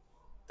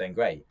 then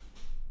great.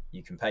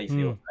 You can pay for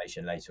the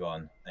automation later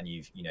on, and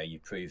you've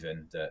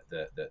proven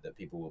that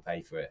people will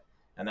pay for it.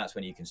 And that's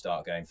when you can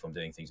start going from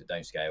doing things that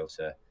don't scale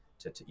to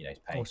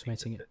paying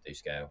automating that do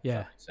scale. Yeah,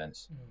 if that makes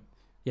sense.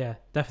 Yeah,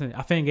 definitely.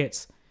 I think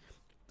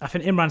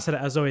Imran said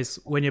it as always,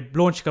 when you're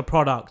launching a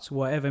product,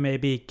 whatever it may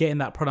be, getting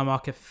that product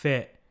market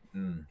fit,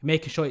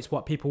 making sure it's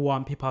what people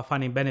want, people are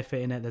finding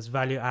benefit in it, there's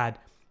value add,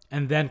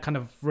 and then kind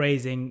of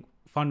fundraising,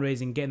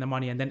 getting the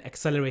money, and then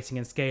accelerating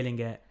and scaling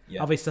it.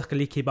 Yeah. Obviously, it's like a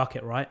leaky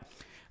bucket, right?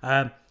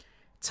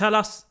 Tell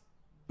us,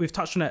 we've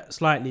touched on it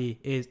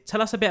slightly,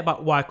 tell us a bit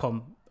about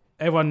YCOM.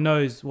 Everyone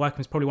knows YCOM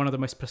is probably one of the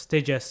most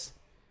prestigious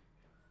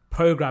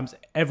programs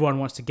everyone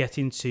wants to get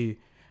into.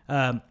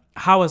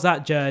 How was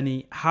that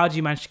journey? How do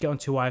you manage to get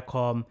onto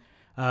YCOM?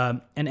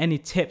 And any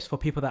tips for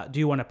people that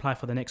do want to apply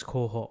for the next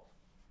cohort?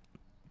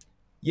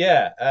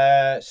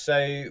 Yeah,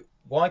 so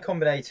Y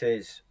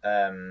Combinator's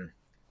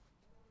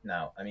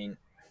now, I mean,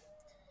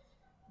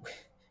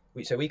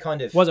 we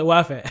kind of... Was it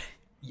worth it?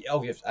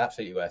 Oh,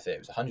 absolutely worth it. It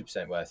was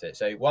 100% worth it.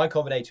 So Y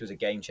Combinator was a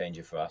game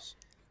changer for us.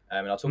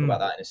 And I'll talk about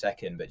that in a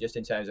second. But just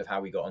in terms of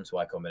how we got onto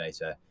Y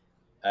Combinator,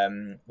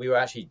 we were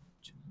actually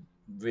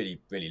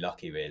really, really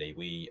lucky,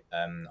 really.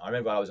 I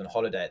remember I was on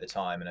holiday at the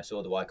time and I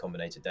saw the Y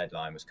Combinator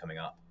deadline was coming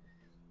up.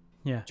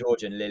 Yeah.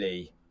 George and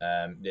Lily,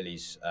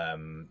 Lily's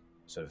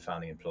sort of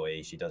founding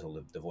employee, she does all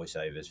the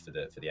voiceovers for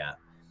the app.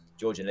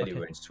 George and Lily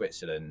were in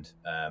Switzerland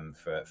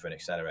for an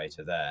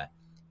accelerator there.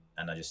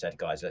 And I just said,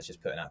 guys, let's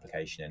just put an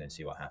application in and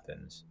see what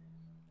happens.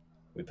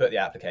 We put the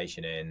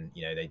application in,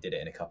 they did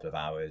it in a couple of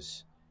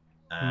hours.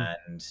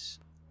 And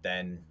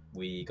then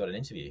we got an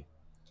interview.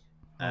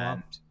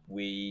 And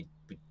we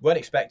weren't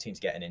expecting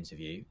to get an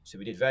interview. So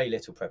we did very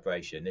little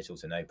preparation, little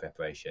to no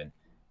preparation.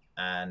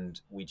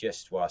 And we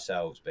just were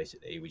ourselves,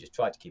 basically. We just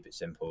tried to keep it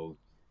simple.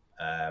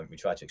 We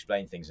tried to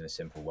explain things in a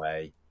simple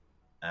way.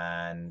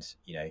 And,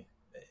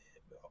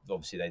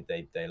 obviously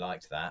they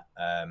liked that.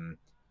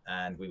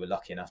 And we were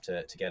lucky enough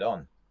to get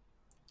on.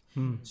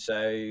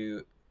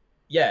 So,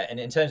 yeah, and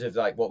in terms of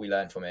like what we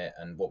learned from it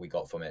and what we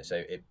got from it,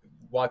 so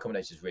Y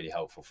Combinator is really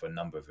helpful for a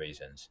number of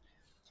reasons.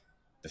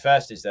 The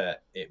first is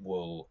that it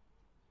will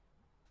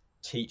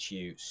teach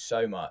you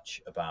so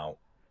much about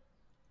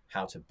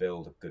how to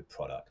build a good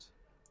product,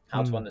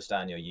 how to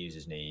understand your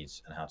users'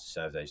 needs and how to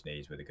serve those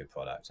needs with a good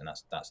product. And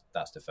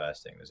that's the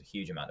first thing. There's a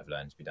huge amount of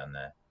learning to be done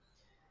there.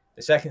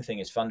 The second thing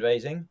is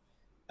fundraising.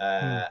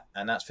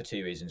 And that's for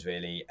two reasons,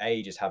 really.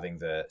 A, just having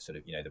the sort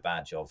of, the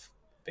badge of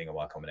being a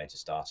Y Combinator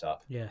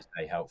startup is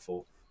very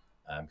helpful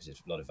because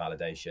it's a lot of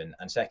validation.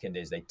 And second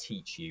is they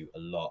teach you a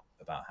lot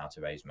about how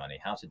to raise money,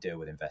 how to deal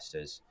with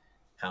investors,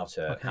 how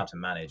to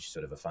manage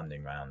sort of a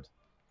funding round.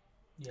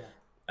 Yeah.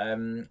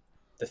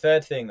 The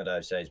third thing that I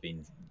would say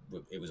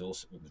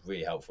was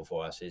really helpful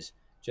for us is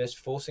just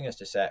forcing us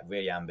to set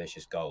really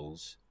ambitious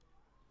goals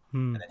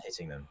and then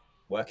hitting them,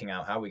 working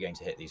out how we're going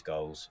to hit these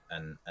goals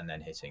and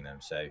then hitting them.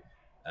 So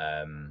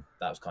that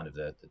was kind of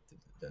the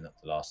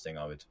last thing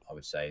I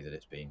would say that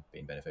it's been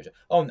beneficial.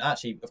 Oh, and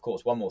actually, of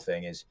course, one more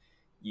thing is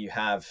you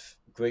have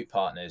group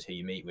partners who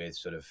you meet with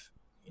sort of,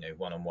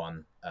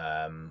 one-on-one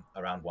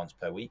around once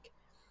per week.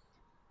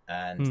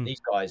 And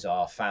these guys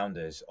are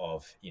founders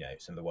of,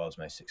 some of the world's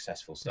most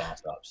successful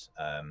startups.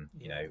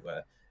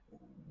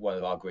 One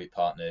of our group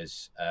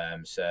partners,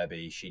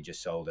 Serbi, she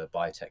just sold a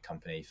biotech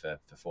company for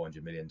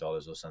 $400 million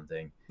or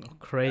something. Oh,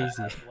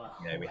 crazy. Wow.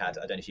 We had,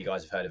 I don't know if you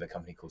guys have heard of a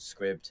company called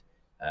Scribd,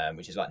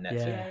 which is like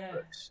Netflix. Yeah.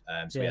 Books.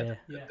 We had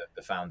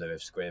the founder of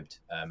Scribd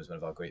as one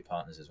of our group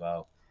partners as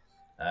well.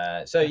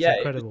 It was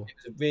a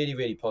really,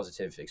 really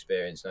positive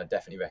experience, and I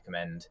definitely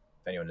recommend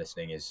if anyone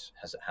listening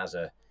has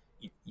a.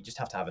 You just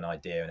have to have an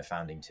idea and a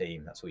founding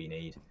team. That's all you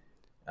need.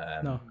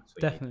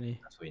 Definitely.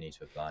 That's all you need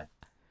to apply.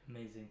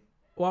 Amazing.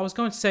 What I was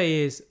going to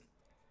say is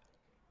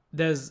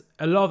there's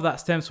a lot of that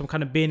stems from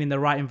kind of being in the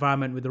right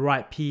environment with the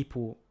right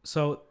people.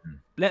 So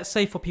let's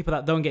say for people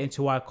that don't get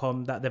into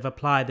YCOM, that they've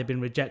applied, they've been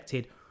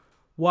rejected,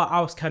 what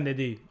else can they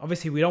do?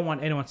 Obviously, we don't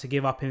want anyone to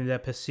give up in their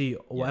pursuit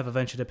or whatever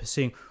venture they're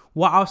pursuing.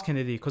 What else can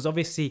they do? Because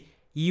obviously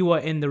you were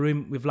in the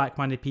room with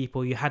like-minded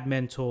people, you had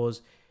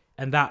mentors,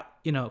 and that,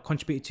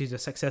 contributed to the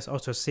success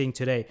also seeing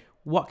today.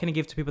 What can you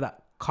give to people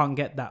that can't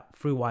get that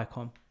through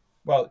YCOM?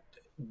 Well,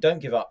 don't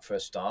give up for a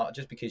start.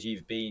 Just because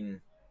you've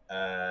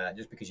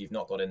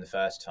not got in the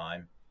first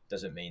time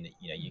doesn't mean that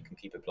you can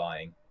keep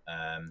applying.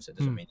 So it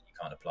doesn't mean that you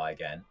can't apply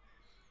again.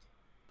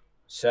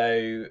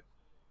 So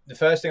the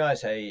first thing I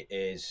say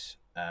is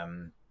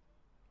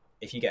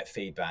if you get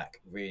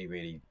feedback, really,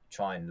 really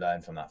try and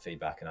learn from that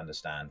feedback and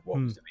understand what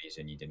was the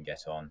reason you didn't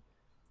get on.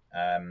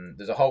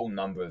 There's a whole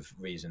number of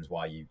reasons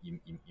why you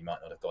might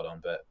not have got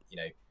on, but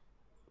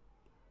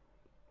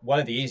one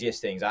of the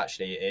easiest things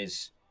actually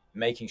is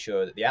making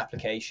sure that the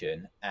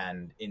application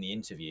and in the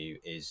interview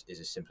is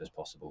as simple as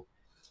possible.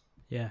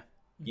 Yeah,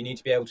 you need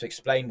to be able to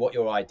explain what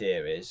your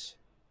idea is,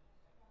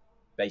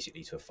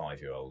 basically to a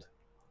 5-year-old.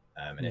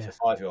 And if a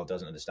 5-year-old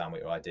doesn't understand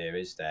what your idea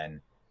is,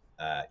 then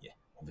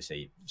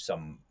obviously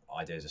some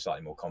ideas are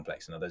slightly more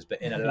complex than others,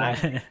 but in a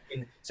language,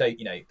 so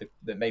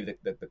maybe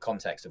the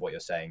context of what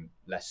you're saying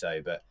less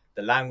so, but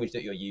the language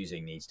that you're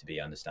using needs to be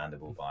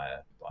understandable by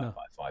a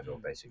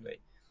 5-year-old basically,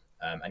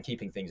 and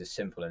keeping things as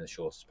simple and as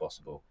short as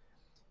possible.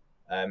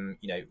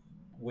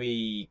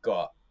 We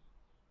got,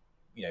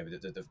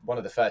 one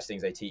of the first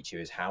things they teach you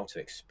is how to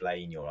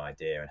explain your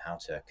idea and how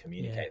to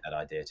communicate that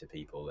idea to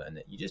people,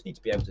 and you just need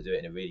to be able to do it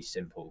in a really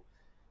simple,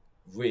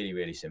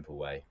 really simple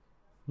way.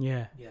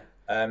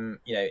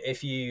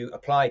 If you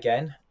apply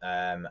again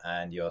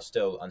and you're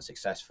still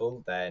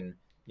unsuccessful, then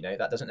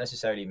that doesn't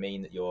necessarily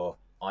mean that your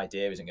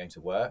idea isn't going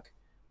to work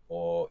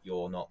or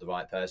you're not the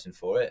right person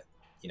for it.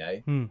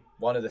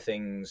 One of the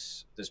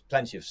things, there's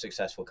plenty of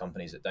successful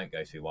companies that don't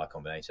go through Y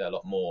Combinator. A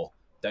lot more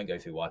don't go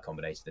through Y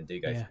Combinator than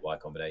do go through Y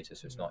Combinator,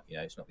 so it's not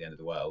it's not the end of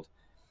the world.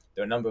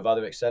 There are a number of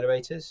other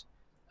accelerators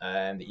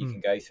that you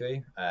can go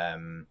through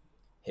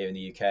here in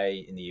the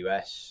UK, in the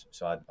US,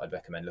 so I'd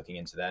recommend looking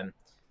into them.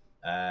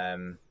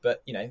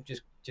 But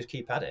just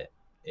keep at it.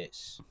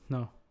 It's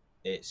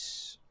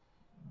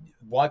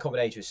Y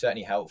Combinator is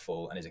certainly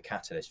helpful and is a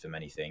catalyst for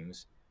many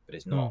things, but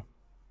it's not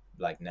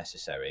like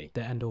necessary.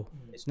 The end all.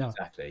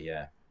 Exactly,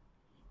 yeah.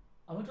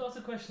 I want to ask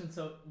a question.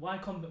 So one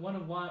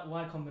of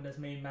Y Combinator's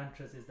main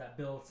mantras is that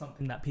build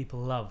something that people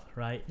love,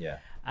 right? Yeah.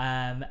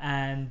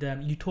 And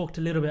you talked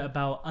a little bit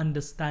about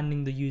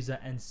understanding the user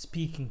and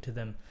speaking to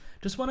them.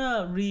 Just want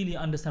to really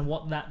understand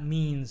what that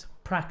means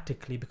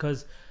practically,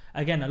 because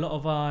again, a lot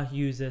of our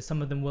users,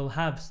 some of them will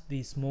have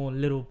these small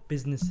little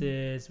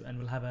businesses and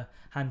will have a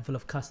handful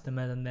of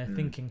customers, and they're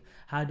thinking,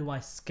 how do I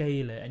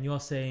scale it? And you're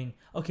saying,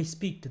 okay,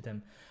 speak to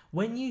them.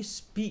 When you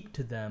speak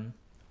to them,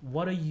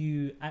 what are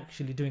you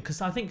actually doing? Because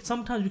I think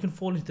sometimes we can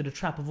fall into the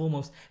trap of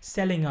almost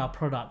selling our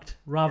product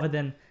rather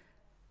than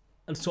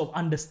sort of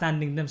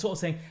understanding them, sort of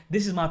saying,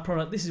 this is my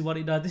product, this is what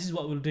it does, this is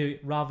what we'll do,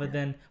 rather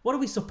than what are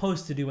we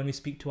supposed to do when we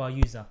speak to our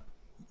user?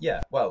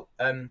 Yeah, well,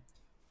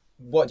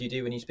 what do you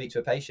do when you speak to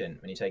a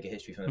patient? When you take a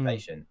history from the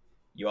patient,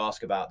 you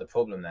ask about the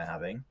problem they're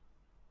having.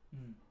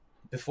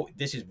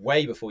 This is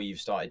way before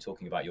you've started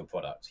talking about your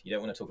product. You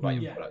don't want to talk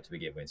about your product to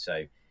begin with.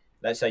 So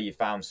let's say you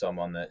found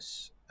someone that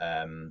is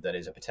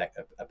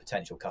a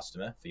potential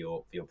customer for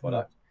your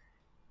product.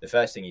 The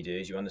first thing you do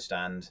is you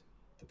understand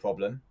the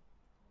problem,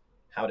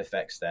 how it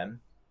affects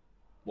them,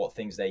 what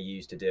things they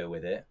use to deal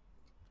with it,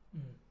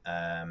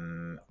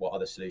 what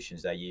other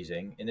solutions they're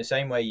using. In the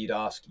same way you'd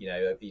ask,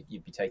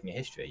 you'd be taking a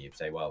history. You'd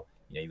say, well,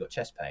 you've got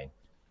chest pain.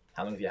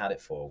 How long have you had it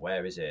for?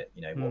 Where is it?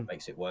 What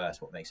makes it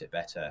worse? What makes it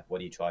better? What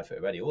do you try for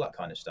it already? All that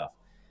kind of stuff.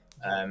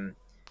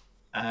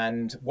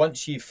 And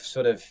once you've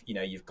sort of,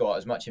 you've got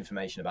as much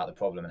information about the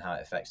problem and how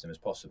it affects them as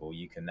possible,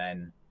 you can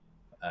then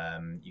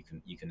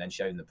you can then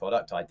show them the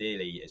product.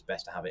 Ideally, it's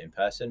best to have it in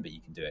person, but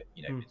you can do it,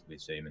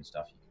 with Zoom and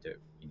stuff. You can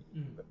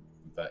do it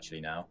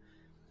virtually now.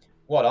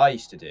 What I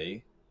used to do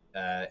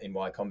in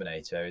Y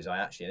Combinator is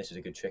and this is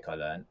a good trick I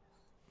learned,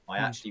 I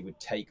actually would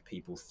take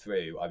people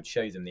through, I would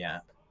show them the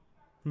app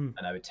and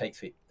I would take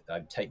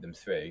them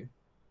through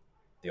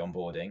the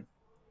onboarding,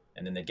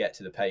 and then they'd get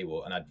to the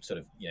paywall and I'd sort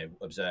of,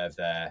 observe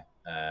their,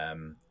 I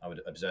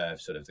would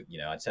observe sort of,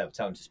 I'd tell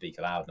them to speak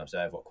aloud and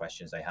observe what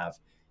questions they have.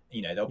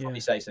 They'll probably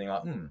say something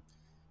like, and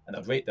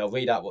they'll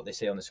read out what they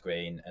see on the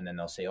screen, and then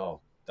they'll say,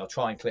 they'll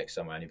try and click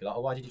somewhere, and you'll be like,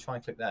 why did you try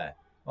and click there?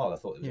 I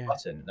thought it was a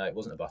button. No, it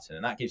wasn't a button.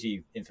 And that gives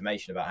you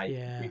information about how you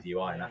improve the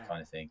UI and that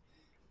kind of thing.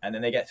 And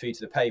then they get through to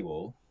the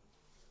paywall,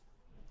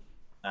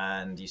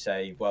 and you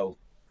say, well,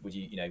 would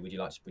you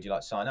like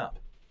to sign up?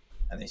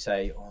 And they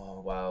say,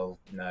 well,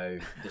 no,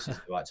 this is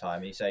the right time.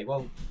 And you say,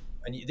 well,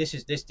 and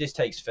this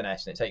takes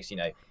finesse, and it takes, you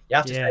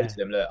have to say to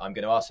them, look, I'm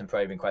going to ask some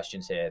probing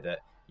questions here that,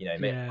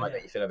 might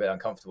make you feel a bit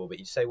uncomfortable, but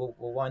you say, well,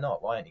 why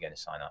not? Why aren't you going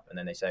to sign up? And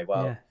then they say,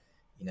 well,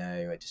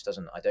 it just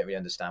doesn't, I don't really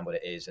understand what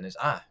it is. And it's,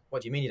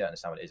 what do you mean you don't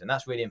understand what it is? And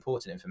that's really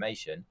important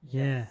information.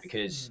 Yeah.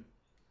 Because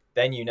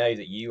then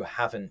that you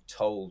haven't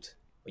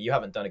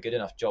done a good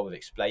enough job of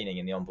explaining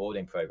in the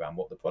onboarding program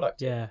what the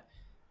product is.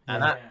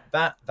 And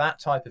that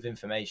type of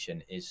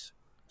information is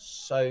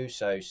so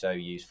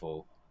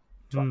useful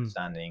to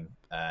understanding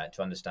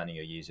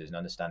your users and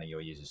understanding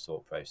your users'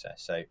 thought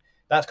process. So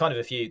that's kind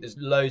of there's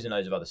loads and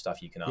loads of other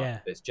stuff you can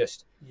ask. It's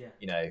just,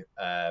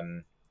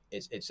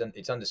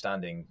 it's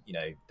understanding,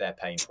 their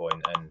pain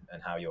point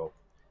and how your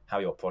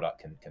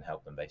product can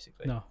help them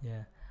basically.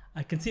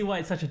 I can see why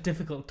it's such a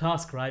difficult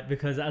task, right?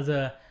 Because as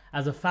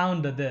a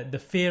founder, the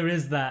fear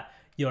is that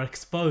you're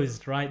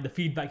exposed, right? The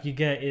feedback you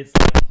get is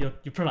like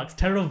your product's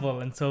terrible,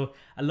 and so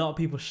a lot of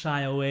people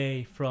shy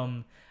away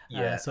from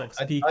sort of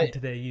speaking to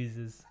their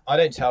users. I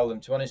don't tell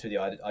them, to be honest with you,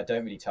 I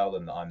don't really tell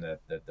them that I'm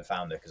the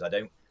founder, because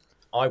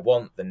I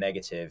want the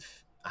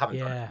negative. I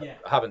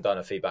haven't done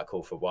a feedback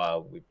call for a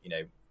while. We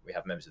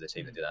have members of the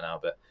team that do that now,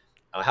 but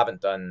I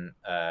haven't done.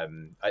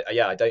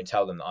 I don't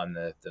tell them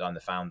that I'm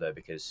the founder,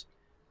 because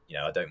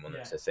I don't want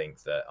them to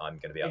think that I'm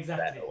going to be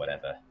upset or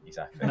whatever.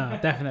 Exactly. No,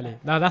 definitely.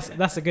 No,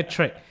 that's a good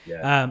trick.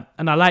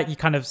 And I like you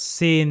kind of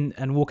seeing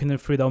and walking them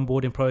through the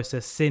onboarding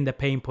process, seeing the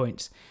pain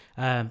points.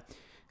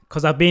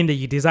 because I've been there,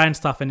 you design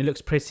stuff and it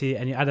looks pretty,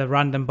 and you add a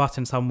random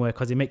button somewhere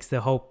because it makes the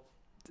whole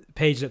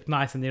page look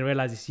nice, and they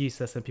realize it's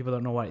useless and people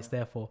don't know what it's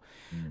there for.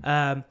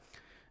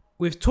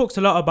 We've talked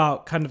a lot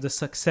about kind of the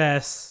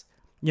success,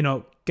 you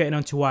know, getting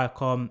onto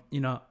Wirecom, you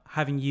know,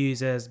 having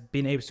users,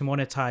 being able to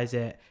monetize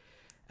it.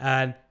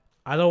 And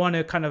I don't want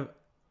to kind of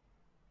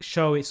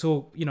show it's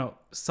all, you know,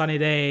 sunny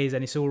days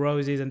and it's all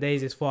roses and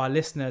daisies for our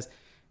listeners.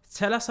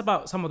 Tell us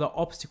about some of the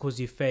obstacles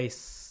you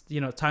face,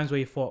 you know, times where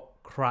you thought,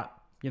 crap,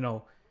 you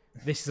know,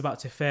 this is about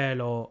to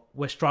fail, or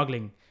we're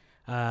struggling.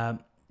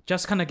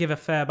 Just kind of give a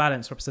fair,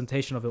 balanced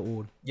representation of it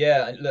all.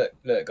 Yeah, and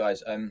look,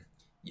 guys.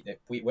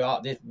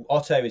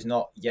 Otto is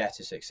not yet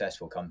a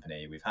successful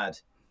company. We've had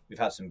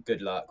some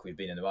good luck. We've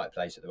been in the right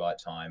place at the right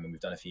time, and we've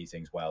done a few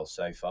things well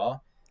so far.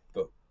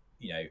 But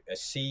you know, a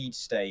seed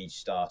stage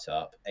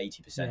startup,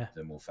 80% of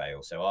them will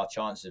fail. So our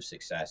chances of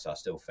success are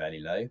still fairly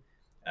low.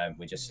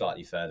 We're just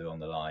slightly further on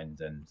the line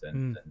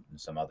than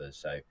some others.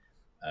 So,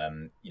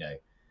 you know,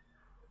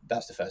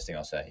 that's the first thing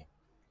I'll say.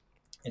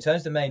 In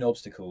terms of the main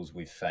obstacles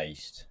we've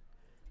faced,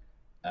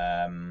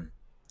 I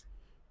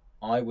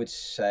would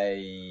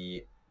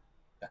say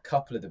a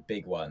couple of the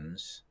big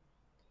ones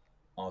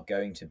are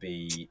going to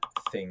be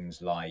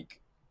things like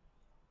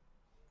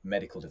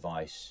medical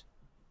device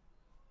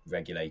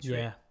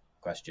regulatory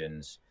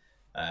questions.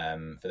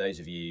 For those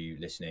of you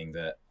listening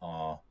that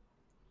are,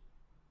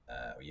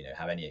 you know,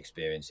 have any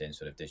experience in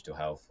sort of digital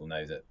health, will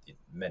know that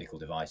medical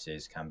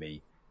devices can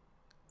be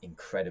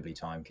incredibly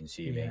time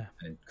consuming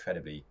and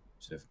incredibly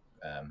sort of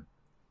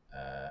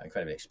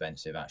incredibly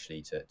expensive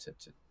actually to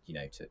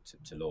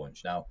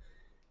launch. Now,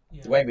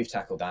 the way we've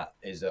tackled that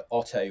is that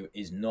Otto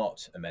is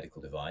not a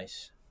medical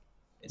device.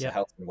 It's a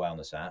health and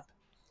wellness app.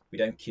 We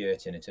don't cure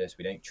tinnitus.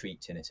 We don't treat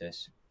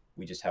tinnitus.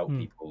 We just help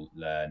people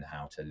learn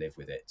how to live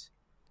with it.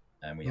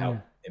 And we help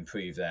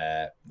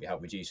we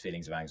help reduce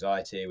feelings of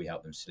anxiety. We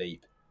help them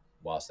sleep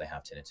whilst they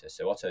have tinnitus.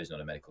 So Otto is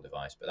not a medical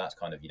device, but that's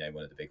kind of, you know,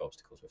 one of the big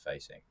obstacles we're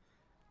facing.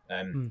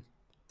 I've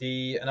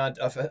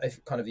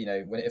kind of, you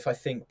know, if I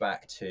think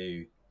back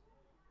to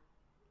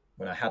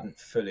when I hadn't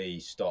fully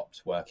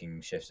stopped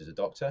working shifts as a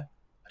doctor,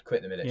 I'd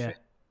quit the military.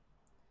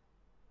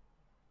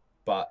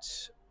 But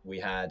we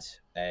had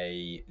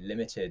a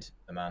limited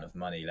amount of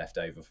money left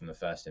over from the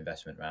first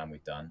investment round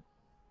we've done.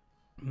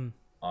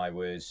 I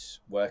was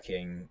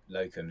working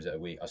locums at a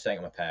week. I was staying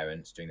at my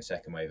parents during the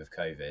second wave of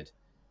COVID.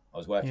 I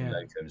was working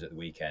locums at the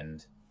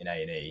weekend in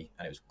A&E,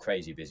 and it was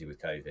crazy busy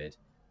with COVID.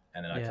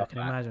 And then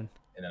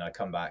I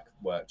come back,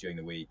 work during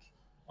the week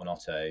on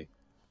Otto,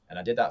 and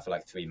I did that for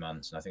like 3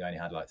 months. And I think I only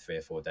had like 3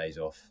 or 4 days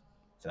off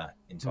for that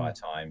entire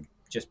time,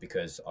 just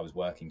because I was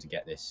working to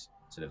get this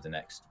sort of the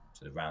next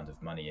sort of round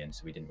of money in,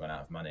 so we didn't run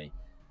out of money.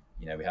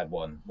 You know, we had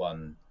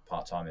one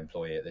part-time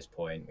employee at this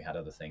point. We had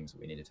other things that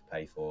we needed to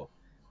pay for,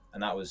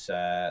 and that was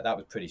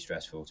pretty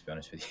stressful, to be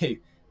honest with you.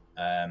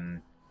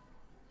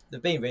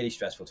 There've been really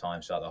stressful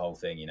times throughout the whole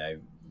thing. You know,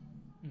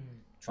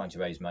 trying to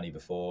raise money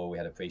before we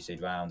had a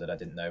pre-seed round that I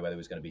didn't know whether it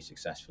was going to be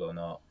successful or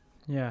not.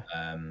 You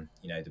know,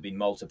 there've been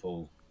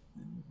multiple.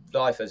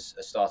 Life as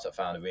a startup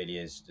founder really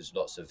is. There's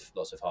lots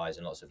of highs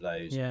and lots of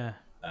lows.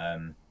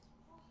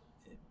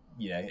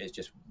 You know, it's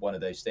just one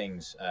of those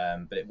things.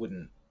 But I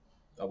wouldn't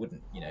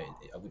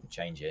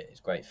change it. It's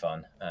great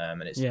fun,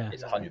 and it's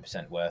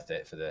 100% worth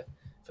it for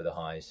the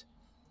highs.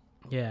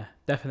 Yeah,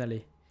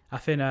 definitely. I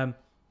think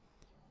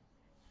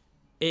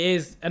it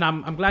is, and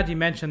I'm glad you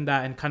mentioned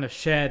that and kind of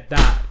shared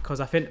that, because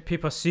I think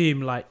people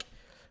assume like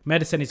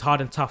medicine is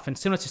hard and tough, and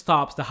similar to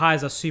startups, the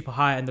highs are super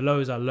high and the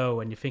lows are low,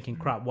 and you're thinking,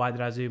 crap, why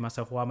did I do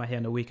myself? Why am I here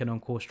on the weekend on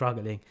call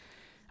struggling?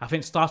 I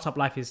think startup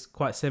life is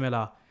quite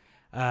similar.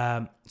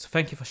 So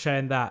thank you for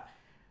sharing that.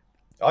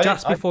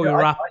 Before we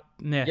wrap,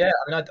 I mean,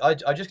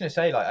 I'm just going to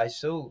say, like, I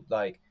still,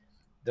 like,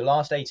 the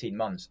last 18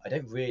 months, I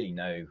don't really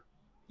know.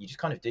 You just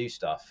kind of do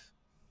stuff.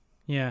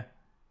 You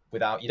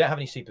don't have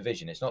any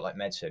supervision. It's not like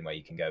medicine where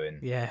you can go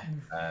and, you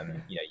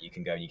know, you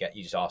can go and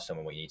you just ask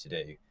someone what you need to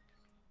do.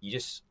 You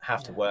just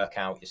have to work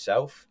out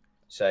yourself.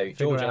 So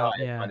George and I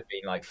have kind of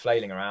been like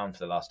flailing around for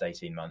the last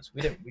 18 months.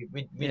 We never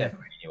really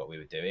knew what we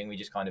were doing. We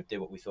just kind of did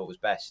what we thought was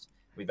best.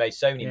 We made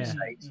so many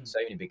mistakes and so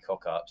many big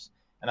cock-ups.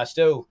 And I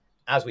still,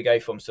 as we go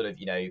from sort of,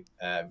 you know,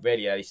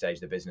 really early stage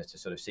of the business to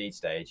sort of seed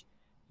stage,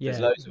 there's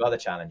loads of other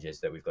challenges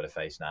that we've got to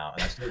face now.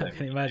 And I still don't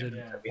imagine.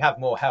 We have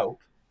more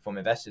help from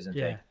investors and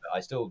things, but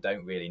I still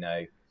don't really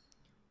know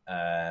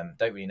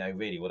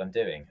really what I'm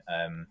doing.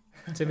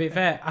 To be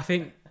fair, I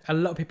think a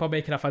lot of people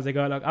make it up as they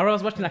go along. I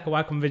was watching like a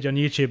Wacom video on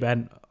YouTube,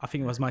 and I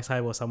think it was Mike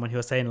Cyber or someone who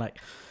was saying like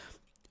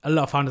a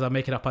lot of founders are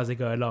making it up as they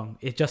go along.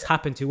 It just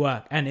happened to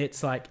work, and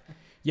it's like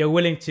you're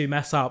willing to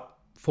mess up,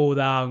 fall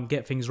down,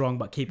 get things wrong,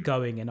 but keep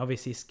going. And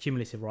obviously it's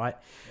cumulative, right?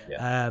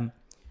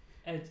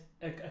 Ed,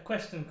 a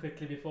question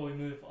quickly before we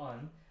move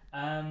on.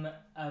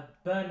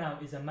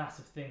 Burnout is a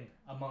massive thing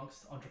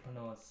amongst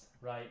entrepreneurs,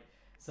 right?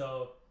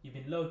 So you've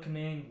been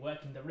locuming,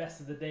 working the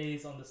rest of the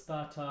days on the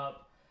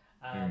startup.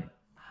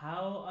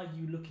 How are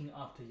you looking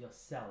after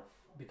yourself?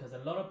 Because a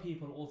lot of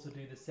people also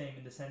do the same,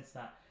 in the sense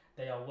that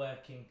they are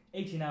working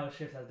 18-hour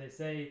shifts, as they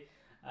say,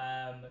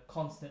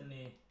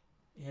 constantly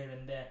here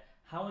and there.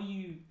 How are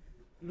you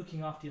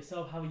looking after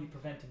yourself? How are you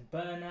preventing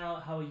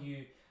burnout? How are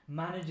you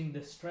managing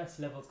the stress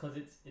levels? Because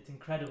it's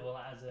incredible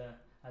as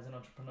an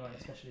entrepreneur, and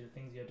especially the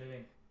things you're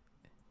doing.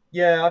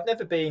 Yeah, I've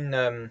never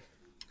been.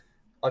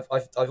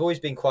 I've always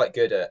been quite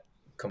good at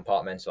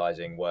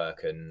compartmentalizing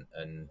work and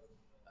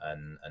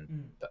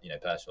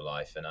personal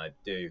life, and I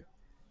do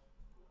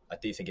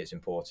think it's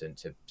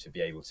important to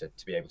be able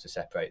to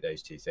separate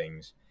those two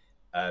things.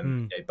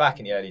 Back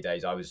in the early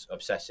days, I was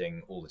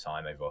obsessing all the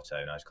time over Otto,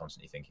 and I was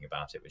constantly thinking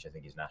about it, which I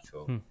think is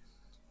natural.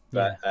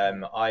 But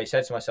I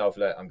said to myself,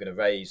 look, I'm going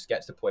to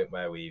get to the point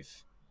where we've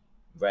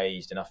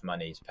raised enough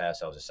money to pay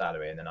ourselves a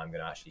salary, and then I'm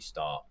going to actually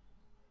start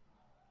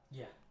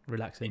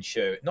relaxing.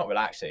 Not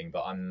relaxing,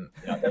 but I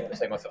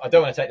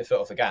don't want to take the foot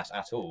off the gas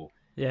at all.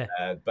 Yeah.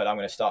 But I'm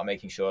going to start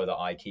making sure that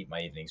I keep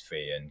my evenings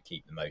free and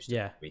keep the most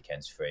of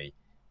weekends free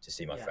to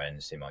see my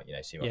friends, see my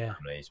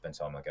family, spend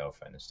time with my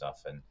girlfriend and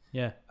stuff. And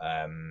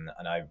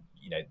and I,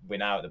 we're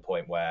now at the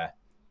point where,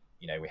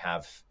 we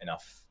have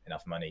enough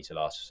money to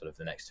last sort of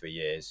the next 3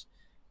 years.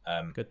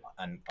 Good.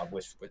 And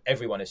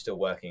everyone is still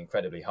working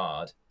incredibly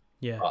hard.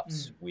 Yeah. But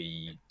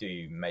we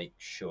do make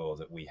sure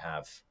that we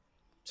have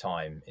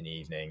time in the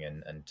evening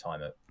and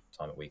time at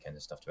weekends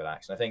and stuff to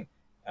relax. And I think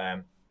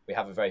we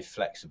have a very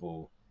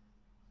flexible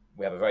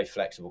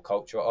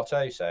culture at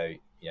Otto. So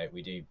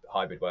we do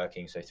hybrid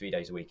working, so 3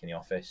 days a week in the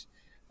office.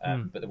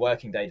 But the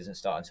working day doesn't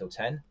start until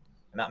 10,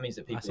 and that means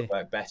that people who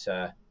work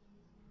better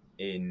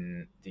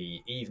in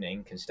the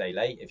evening can stay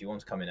late. If you want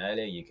to come in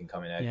earlier, you can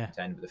come in earlier at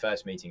 10. But the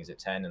first meeting is at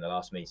 10, and the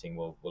last meeting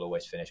will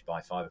always finish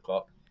by 5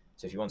 o'clock.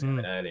 So if you want to come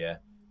in earlier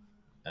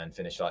and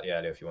finish slightly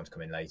earlier, if you want to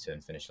come in later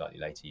and finish slightly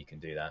later, you can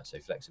do that. So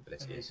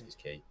flexibility is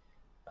key.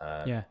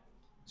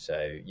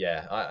 So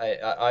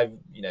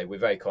we're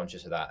very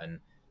conscious of that, and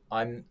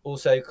I'm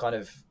also kind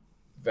of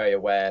very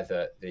aware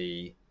that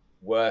the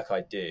work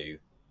I do,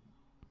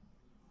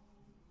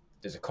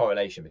 there's a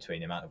correlation between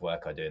the amount of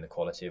work I do and the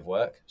quality of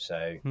work.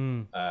 So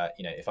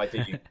if I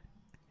do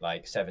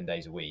like 7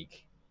 days a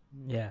week,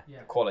 the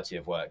quality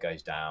of work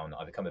goes down.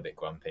 I become a bit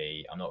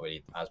grumpy. I'm not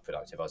really as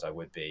productive as I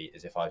would be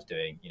as if I was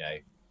doing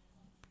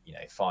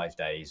 5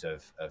 days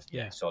of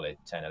solid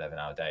 10,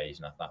 11-hour days,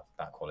 and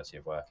that quality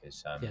of work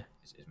is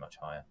much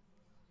higher.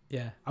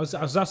 I was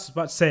just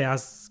about to say, I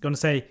was going to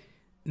say,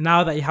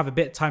 now that you have a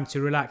bit of time to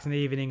relax in the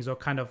evenings or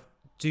kind of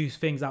do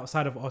things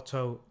outside of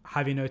Otto,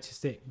 have you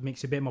noticed it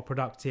makes you a bit more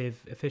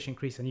productive, efficient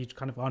increase? And you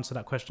kind of answered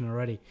that question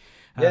already.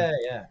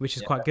 Which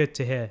is quite good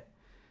to hear.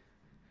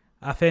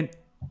 I think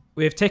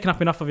we've taken up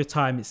enough of your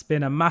time. It's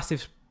been a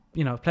massive,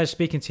 pleasure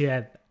speaking to you,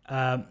 Ed.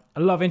 A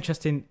lot of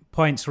interesting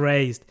points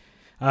raised.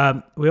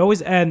 We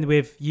always end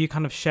with you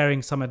kind of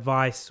sharing some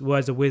advice,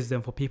 words of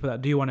wisdom for people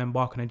that do want to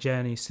embark on a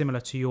journey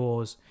similar to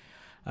yours.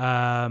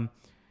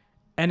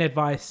 Any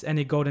advice,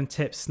 any golden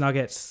tips,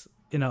 nuggets,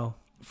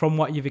 from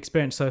what you've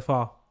experienced so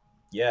far?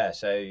 Yeah,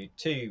 so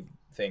 2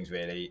 things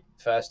really.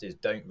 First is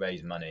don't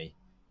raise money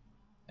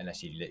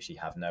unless you literally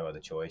have no other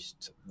choice.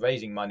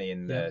 Raising money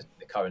in the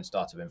current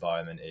startup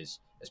environment is,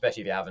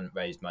 especially if you haven't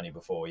raised money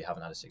before, you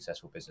haven't had a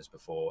successful business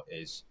before,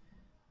 is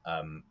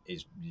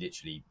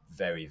literally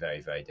very,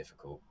 very, very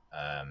difficult.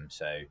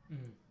 So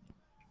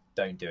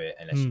don't do it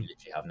unless you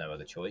literally have no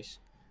other choice.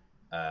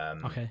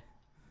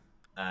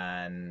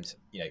 And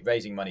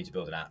raising money to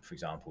build an app, for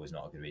example, is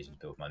not a good reason to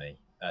build money.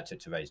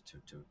 To raise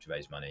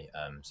money.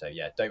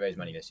 Don't raise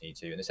money unless you need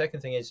to. And the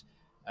second thing is,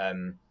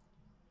 and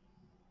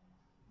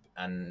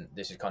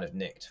this is kind of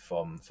nicked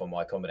from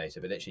Y Combinator,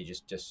 but literally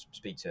just do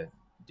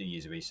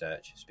user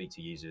research, speak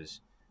to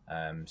users,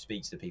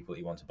 speak to the people that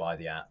you want to buy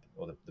the app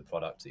or the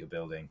product that you're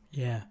building.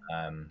 The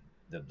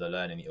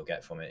learning that you'll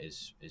get from it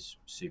is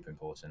super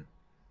important.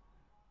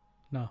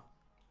 No,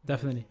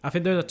 definitely. I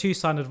think those are 2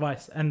 sound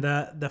advice, and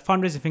the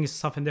fundraising thing is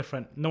something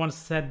different. No one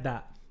said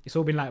that. It's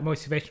all been like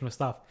motivational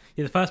stuff.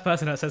 You're the first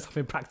person that says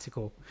something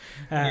practical.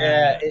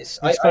 It's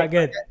quite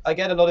good. I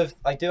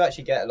do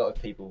actually get a lot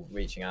of people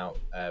reaching out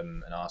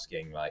and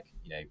asking, like,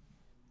 I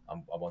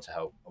want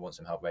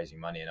some help raising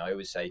money, and I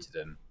always say to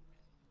them,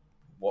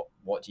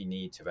 what do you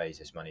need to raise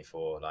this money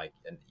for? Like,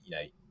 and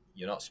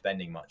you're not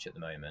spending much at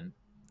the moment.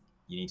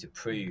 You need to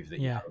prove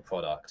that you have a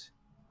product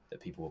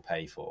that people will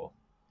pay for,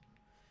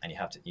 and you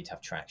need to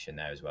have traction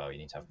there as well. You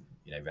need to have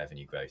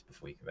revenue growth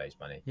before you can raise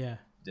money.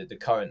 The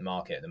current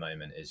market at the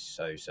moment is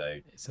so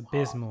it's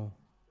abysmal.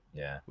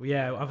 I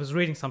was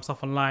reading some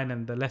stuff online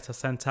and the letter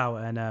sent out,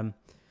 and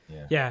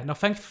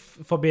thanks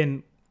for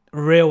being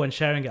real and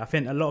sharing it. I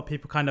think a lot of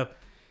people kind of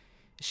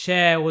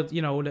share with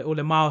all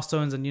the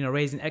milestones and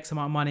raising X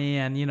amount of money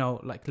and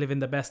like living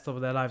the best of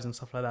their lives and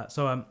stuff like that.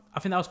 So I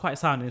think that was quite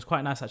sound, and it's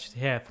quite nice actually to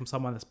hear from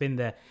someone that's been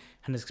there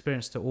and has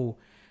experienced it all.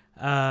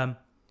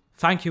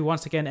 Thank you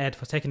once again, Ed,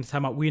 for taking the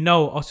time out. We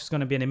know Otto's going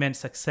to be an immense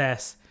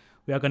success.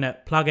 We are going to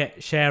plug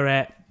it, share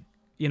it,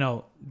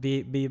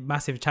 be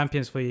massive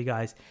champions for you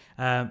guys.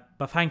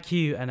 But thank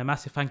you, and a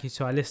massive thank you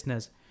to our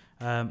listeners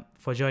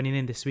for joining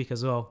in this week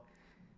as well.